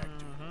go back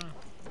to.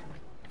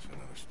 That's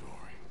another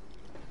story.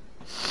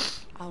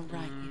 I'll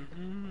write you.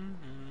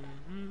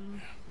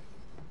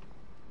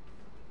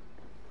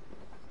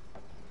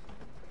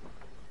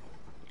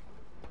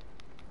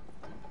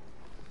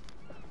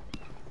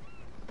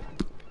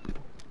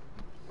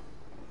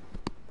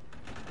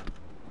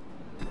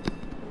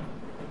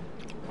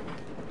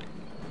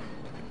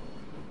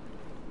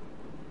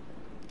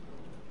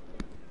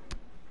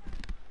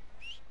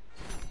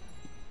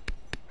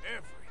 Yeah.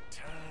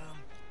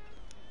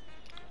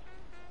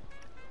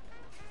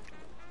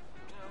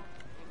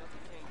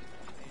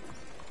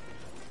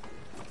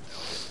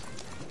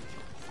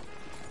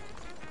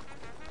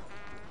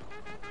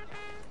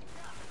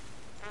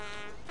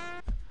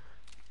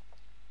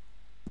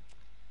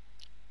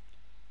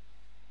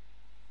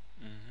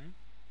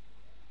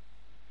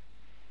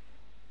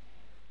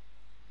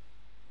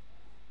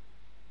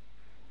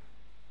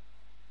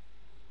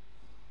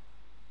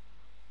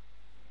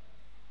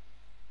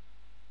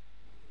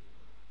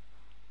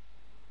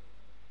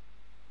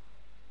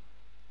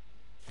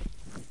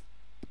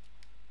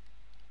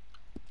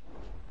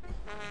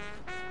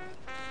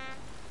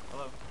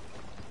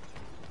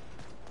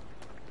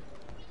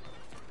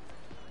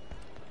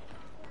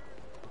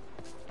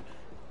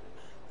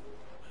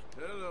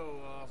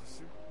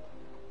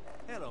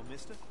 Hello,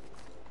 mister.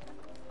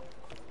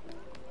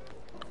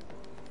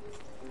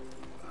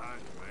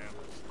 Behind you, ma'am.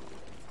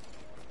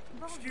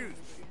 Excuse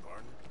me,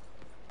 partner.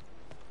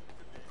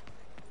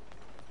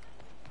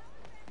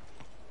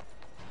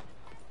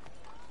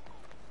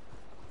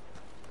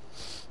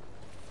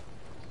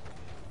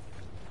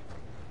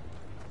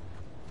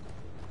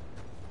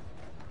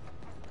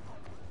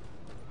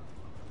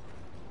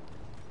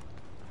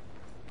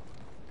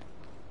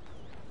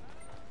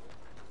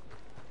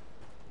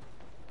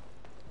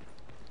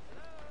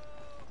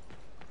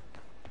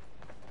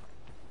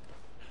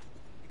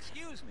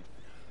 Excuse me.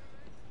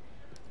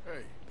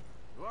 Hey,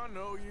 do I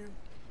know you?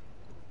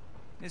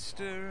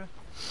 Mr.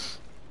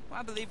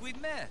 I believe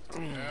we've met.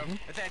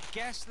 At that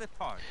ghastly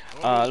party.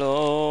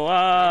 Hello,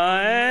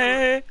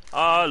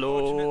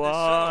 hello,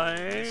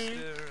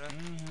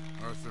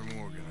 Arthur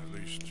Morgan, at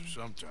least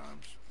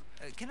sometimes.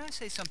 Can I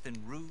say something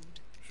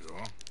rude?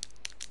 Sure.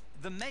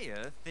 The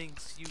mayor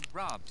thinks you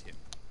robbed him.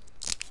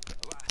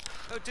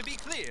 To be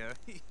clear,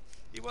 he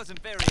wasn't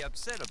very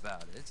upset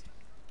about it.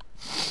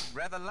 He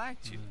rather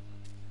liked you.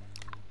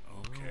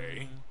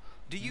 Okay.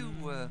 Do you,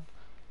 well,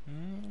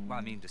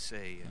 I mean to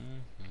say,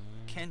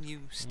 can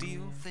you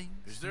steal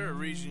things? Is there a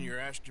reason you're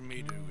asking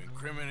me to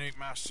incriminate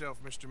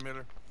myself, Mr.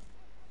 Miller?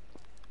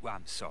 Well,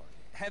 I'm sorry.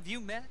 Have you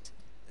met?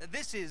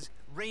 This is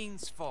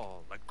Rains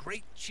Fall, a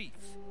great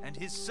chief, and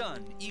his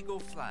son, Eagle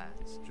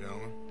Flies.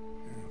 Gentlemen?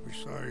 Yeah, we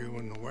saw you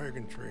in the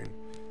wagon train,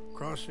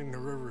 crossing the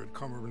river at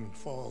Cumberland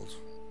Falls.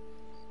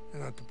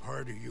 And at the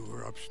party, you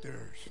were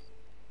upstairs.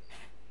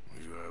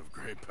 You have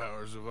great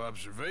powers of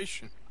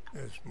observation.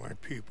 Yes, my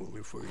people,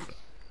 if we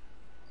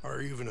are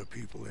even a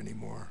people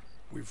anymore.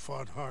 We've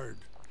fought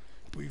hard.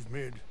 We've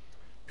made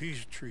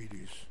peace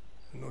treaties.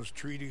 And those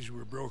treaties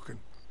were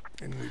broken.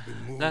 And we've been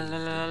moved and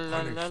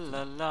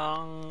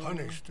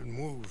punished and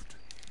moved.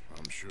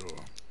 I'm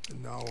sure.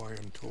 And now I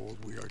am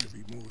told we are to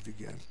be moved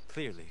again.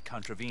 Clearly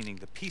contravening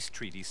the peace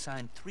treaty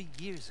signed 3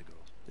 years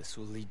ago. This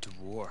will lead to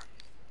war.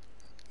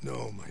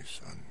 No, my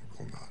son, it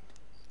will not.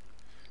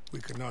 We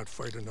cannot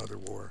fight another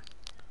war.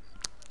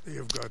 They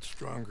have got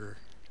stronger,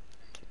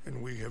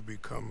 and we have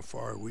become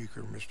far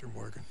weaker, Mr.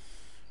 Morgan.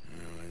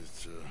 Yeah,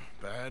 it's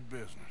bad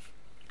business.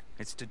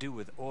 It's to do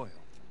with oil.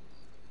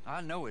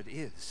 I know it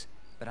is,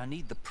 but I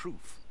need the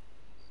proof.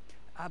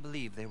 I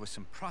believe there were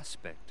some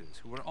prospectors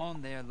who were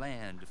on their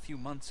land a few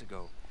months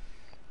ago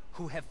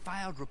who have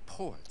filed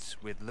reports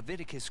with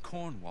Leviticus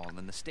Cornwall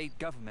and the state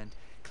government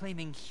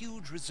claiming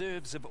huge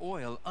reserves of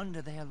oil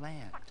under their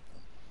land.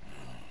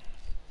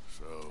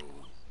 So,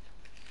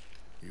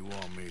 you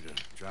want me to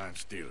try and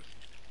steal it?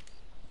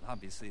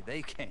 Obviously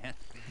they can't.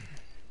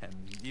 And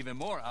even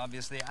more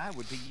obviously, I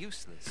would be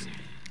useless.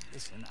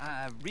 Listen,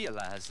 I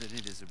realize that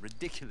it is a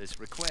ridiculous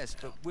request,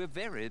 but we're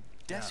very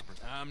desperate.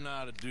 Now, I'm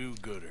not a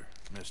do-gooder,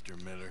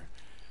 Mr. Miller.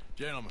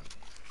 Gentlemen,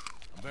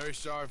 I'm very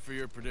sorry for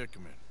your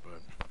predicament,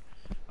 but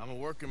I'm a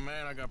working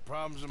man. I got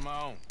problems of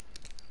my own.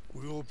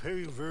 We will pay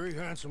you very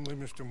handsomely,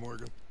 Mr.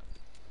 Morgan.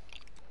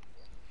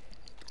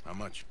 How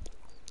much?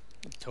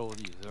 I told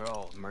you, they're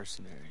all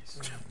mercenaries.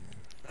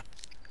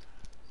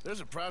 There's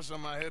a price on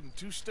my head in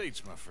 2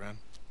 states, my friend.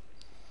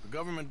 The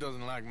government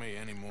doesn't like me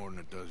any more than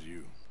it does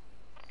you.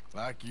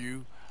 Like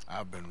you,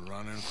 I've been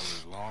running for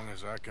as long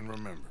as I can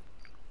remember.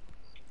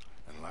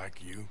 And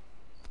like you,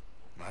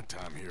 my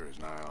time here is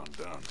nigh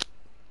undone.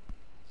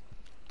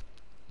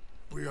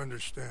 We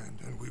understand,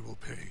 and we will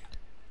pay.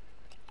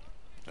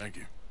 Thank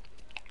you.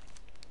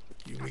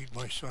 You meet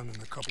my son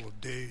in a couple of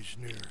days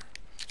near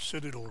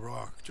Citadel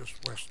Rock, just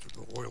west of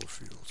the oil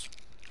fields.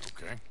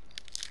 Okay.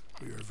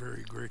 We are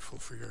very grateful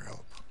for your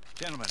help.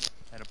 Gentlemen,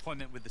 an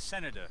appointment with the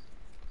senator.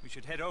 We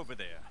should head over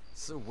there.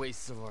 It's a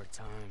waste of our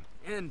time.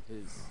 And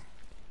his.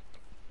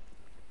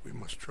 We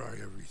must try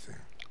everything.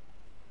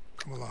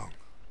 Come along.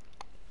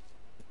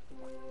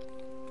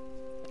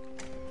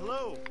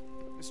 Hello,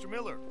 Mr.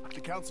 Miller.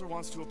 The counselor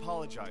wants to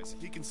apologize.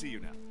 He can see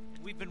you now.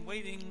 We've been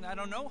waiting I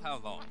don't know how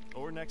long.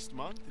 Or next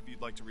month, if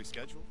you'd like to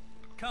reschedule.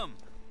 Come.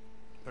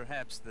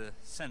 Perhaps the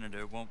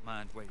senator won't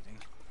mind waiting.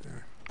 Yeah.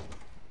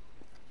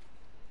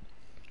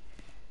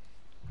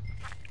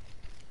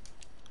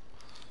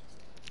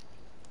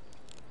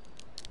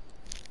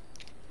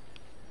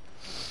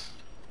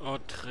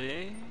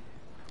 Entree.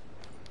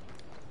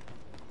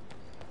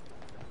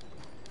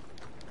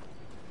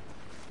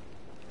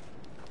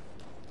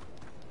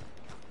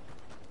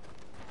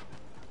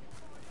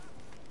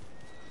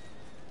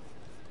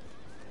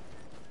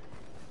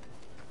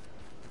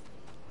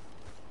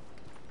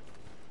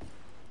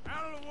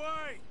 Out of the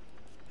way!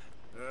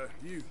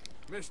 You,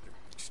 mister,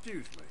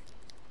 excuse me.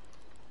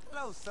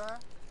 Hello, sir.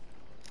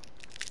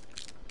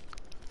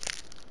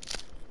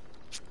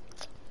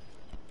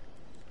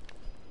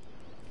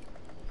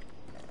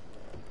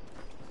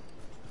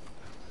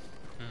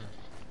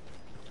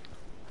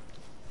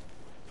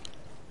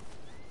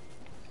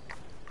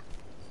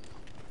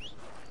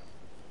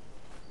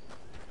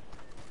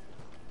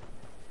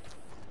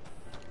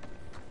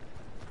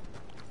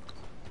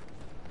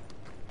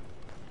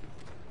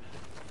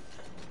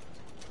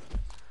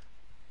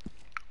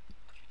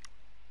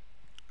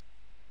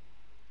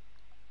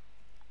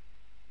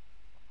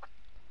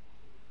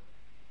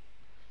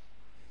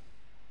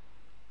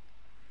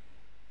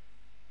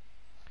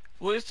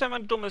 Wo ist denn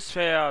mein dummes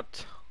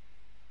Pferd?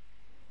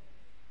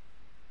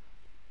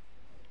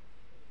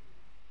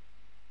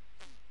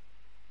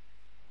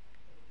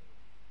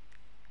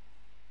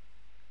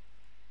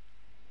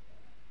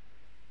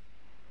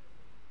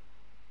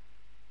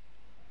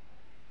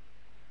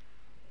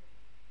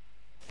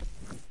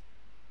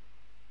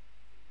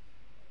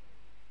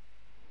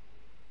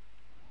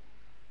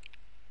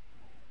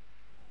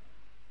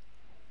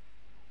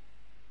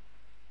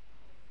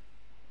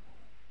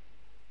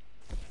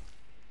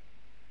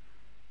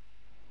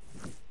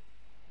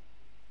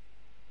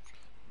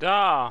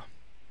 Da!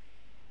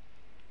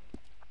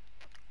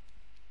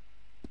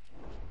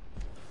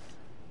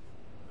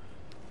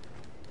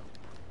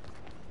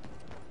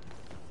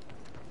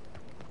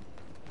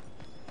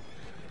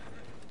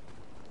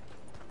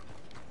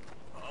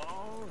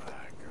 All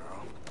right,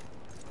 girl.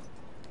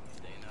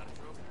 Staying out of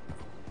trouble?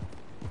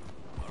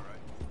 All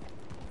right.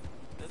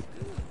 That's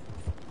good.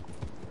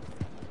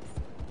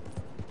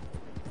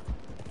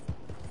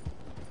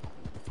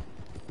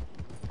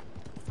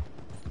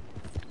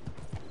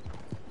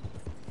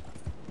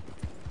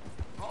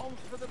 Homes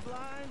for the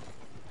blind?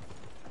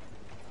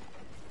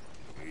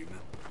 Evening.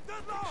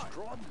 Good Lord!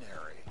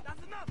 Extraordinary.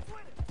 That's enough,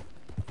 quit it!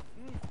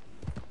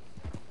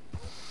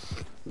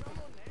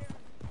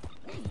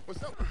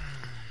 What's up?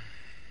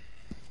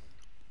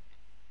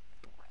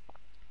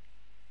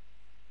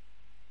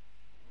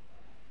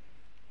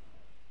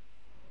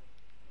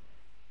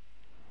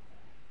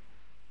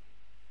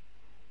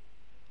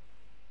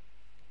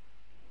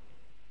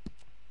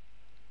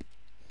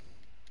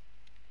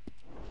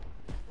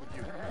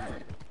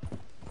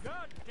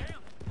 God damn it!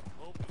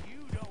 Hope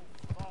you don't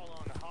fall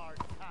on hard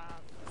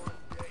times one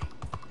day.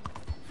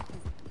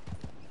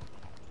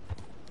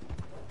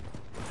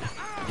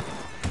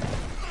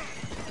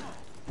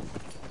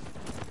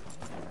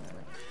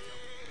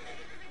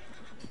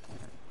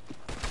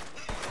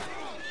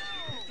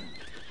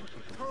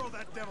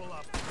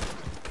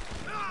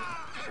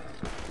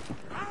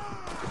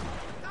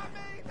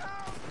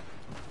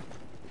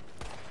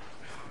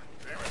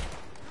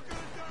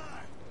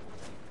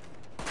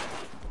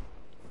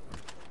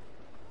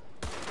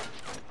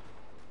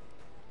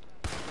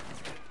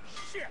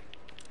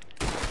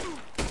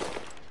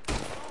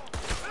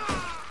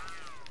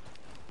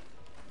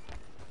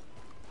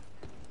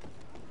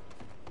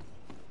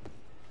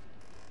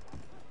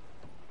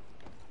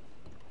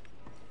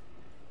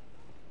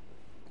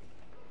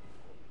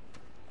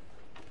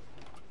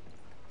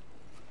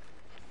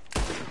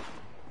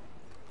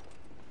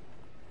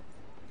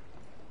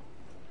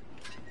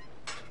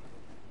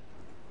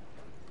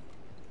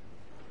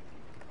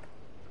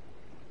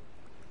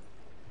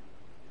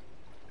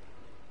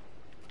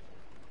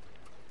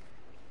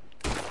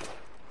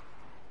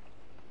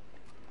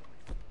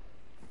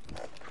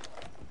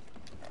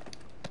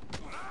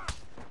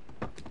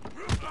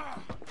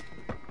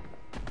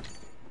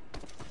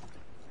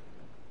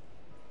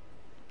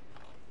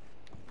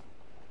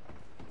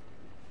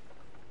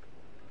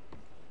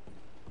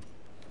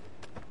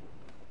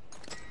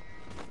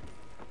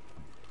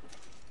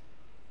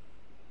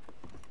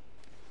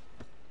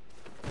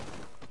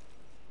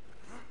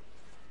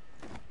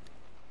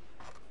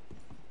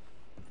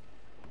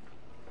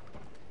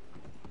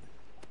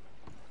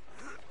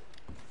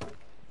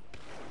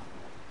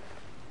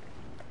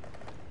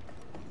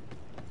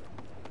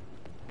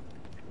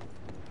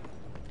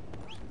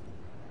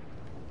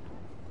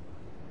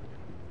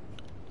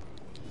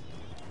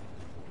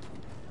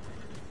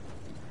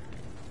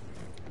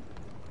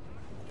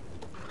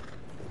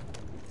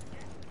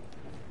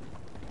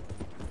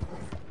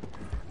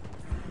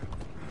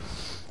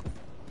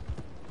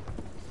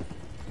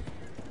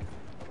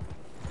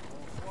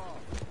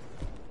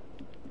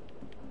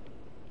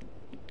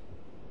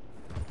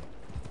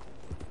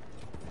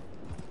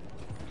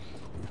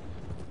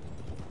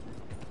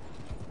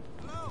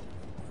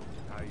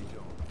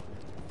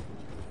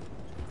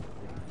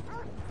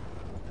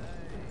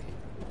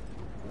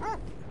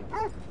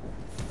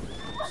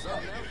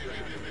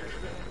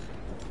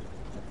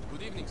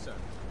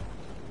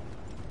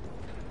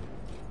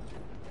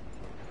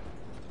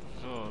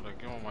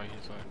 mal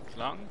hier so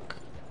entlang.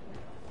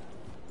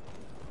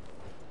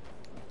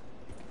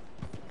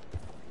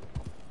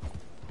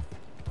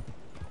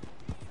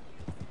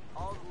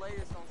 All the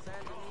latest on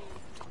San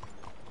Denis.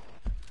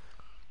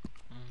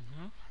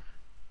 Mhm.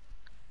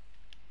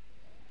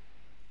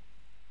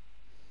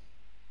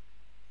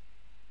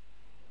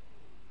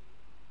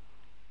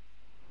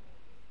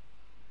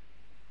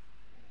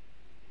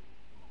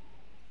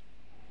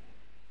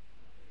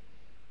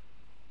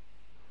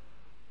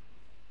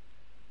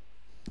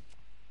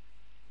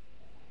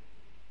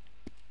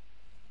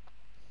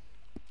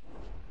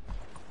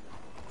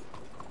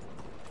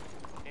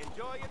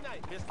 Enjoy your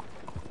night, mister.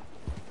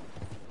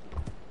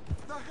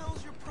 The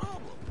hell's your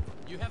problem?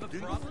 You have a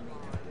problem?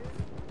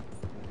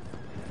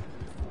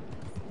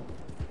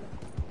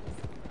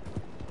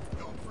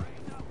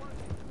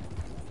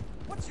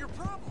 What's your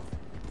problem?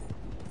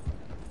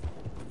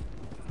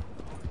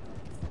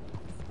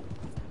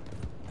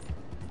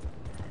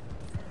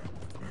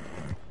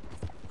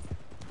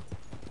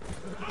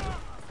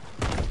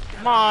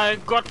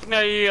 Mein Gott,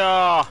 ne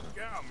hier! Look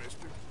out,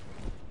 mister.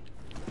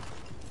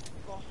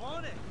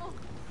 Cojones!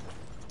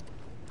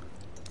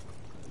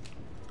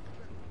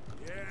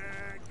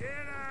 Yeah,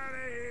 get out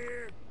of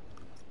here.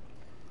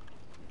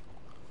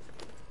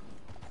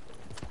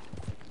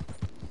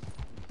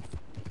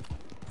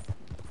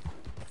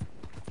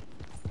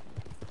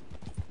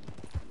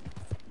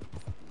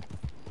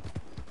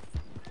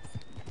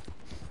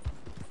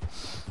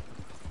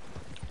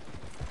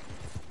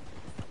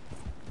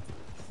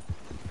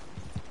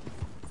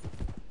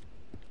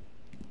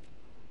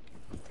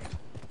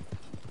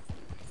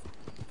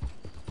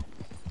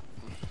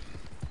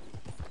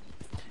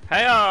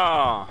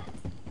 Heya!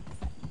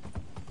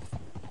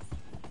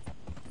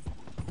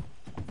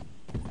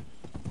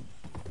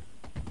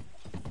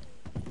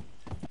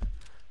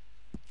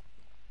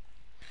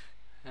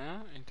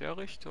 Ja, in der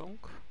Richtung.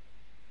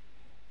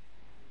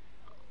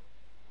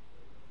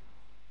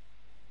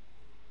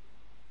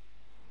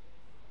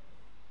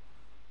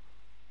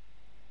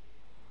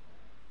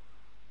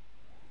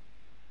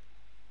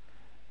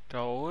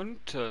 Da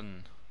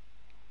unten.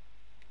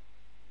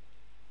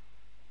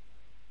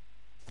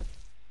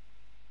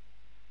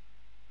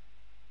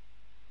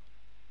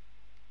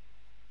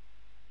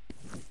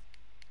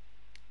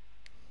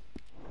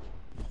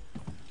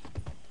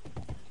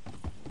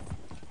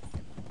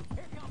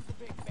 Here comes the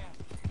big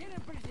bastard. Get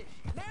in position.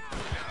 Now!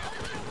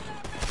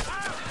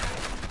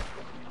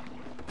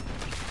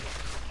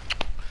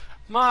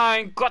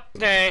 Mein Gott,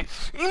 ne!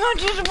 Immer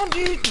diese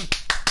Banditen!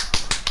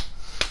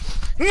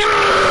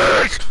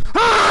 Yes!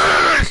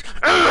 Yes!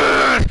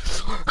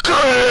 Yes!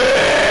 Krieg!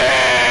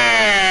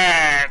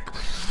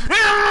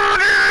 Immer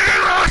diese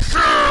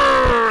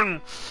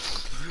Russen!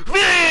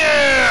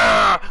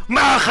 Wir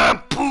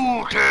machen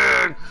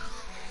Putin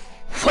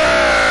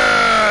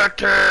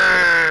fertig!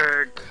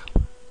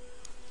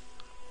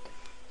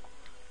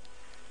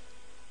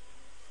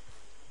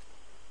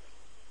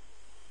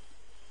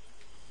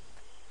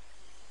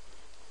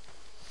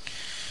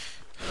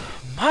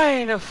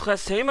 Meine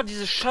Fresse, immer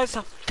diese scheiß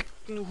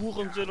verfickten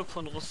Hurensöhne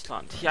von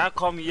Russland. Ja,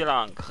 komm hier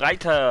lang,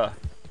 reite!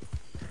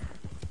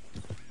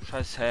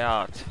 Scheiß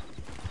Herd.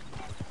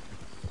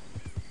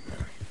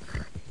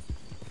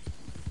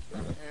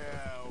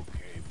 Yeah,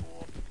 okay,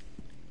 boy.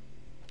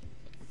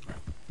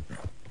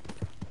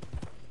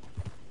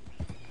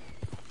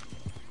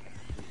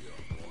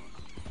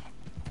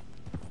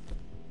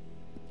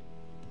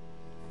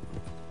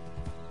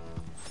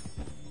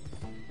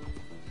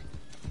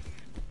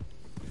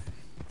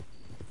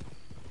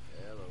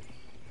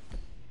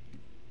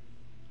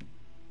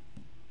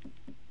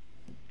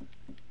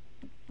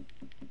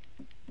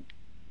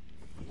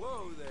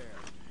 Whoa there.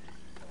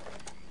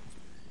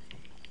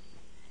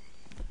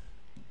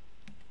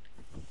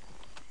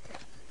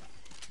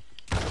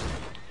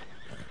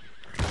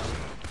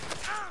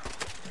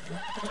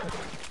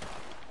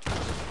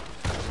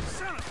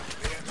 Son of a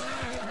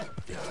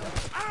bitch.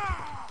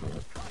 Ah!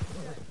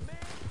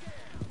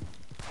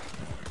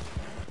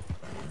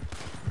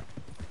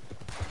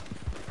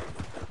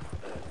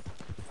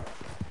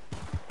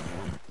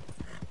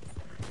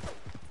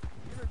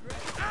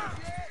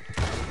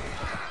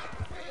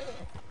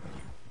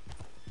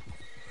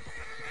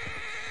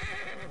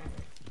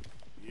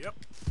 Yep.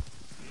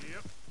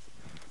 Yep.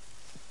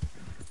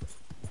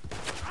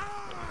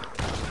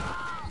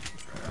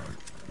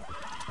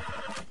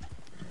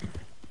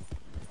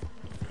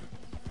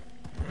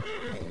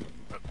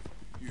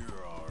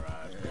 You're all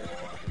right,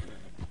 boy.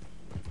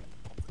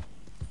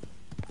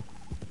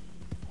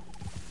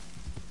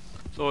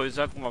 So, ich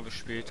sag mal bis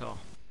später.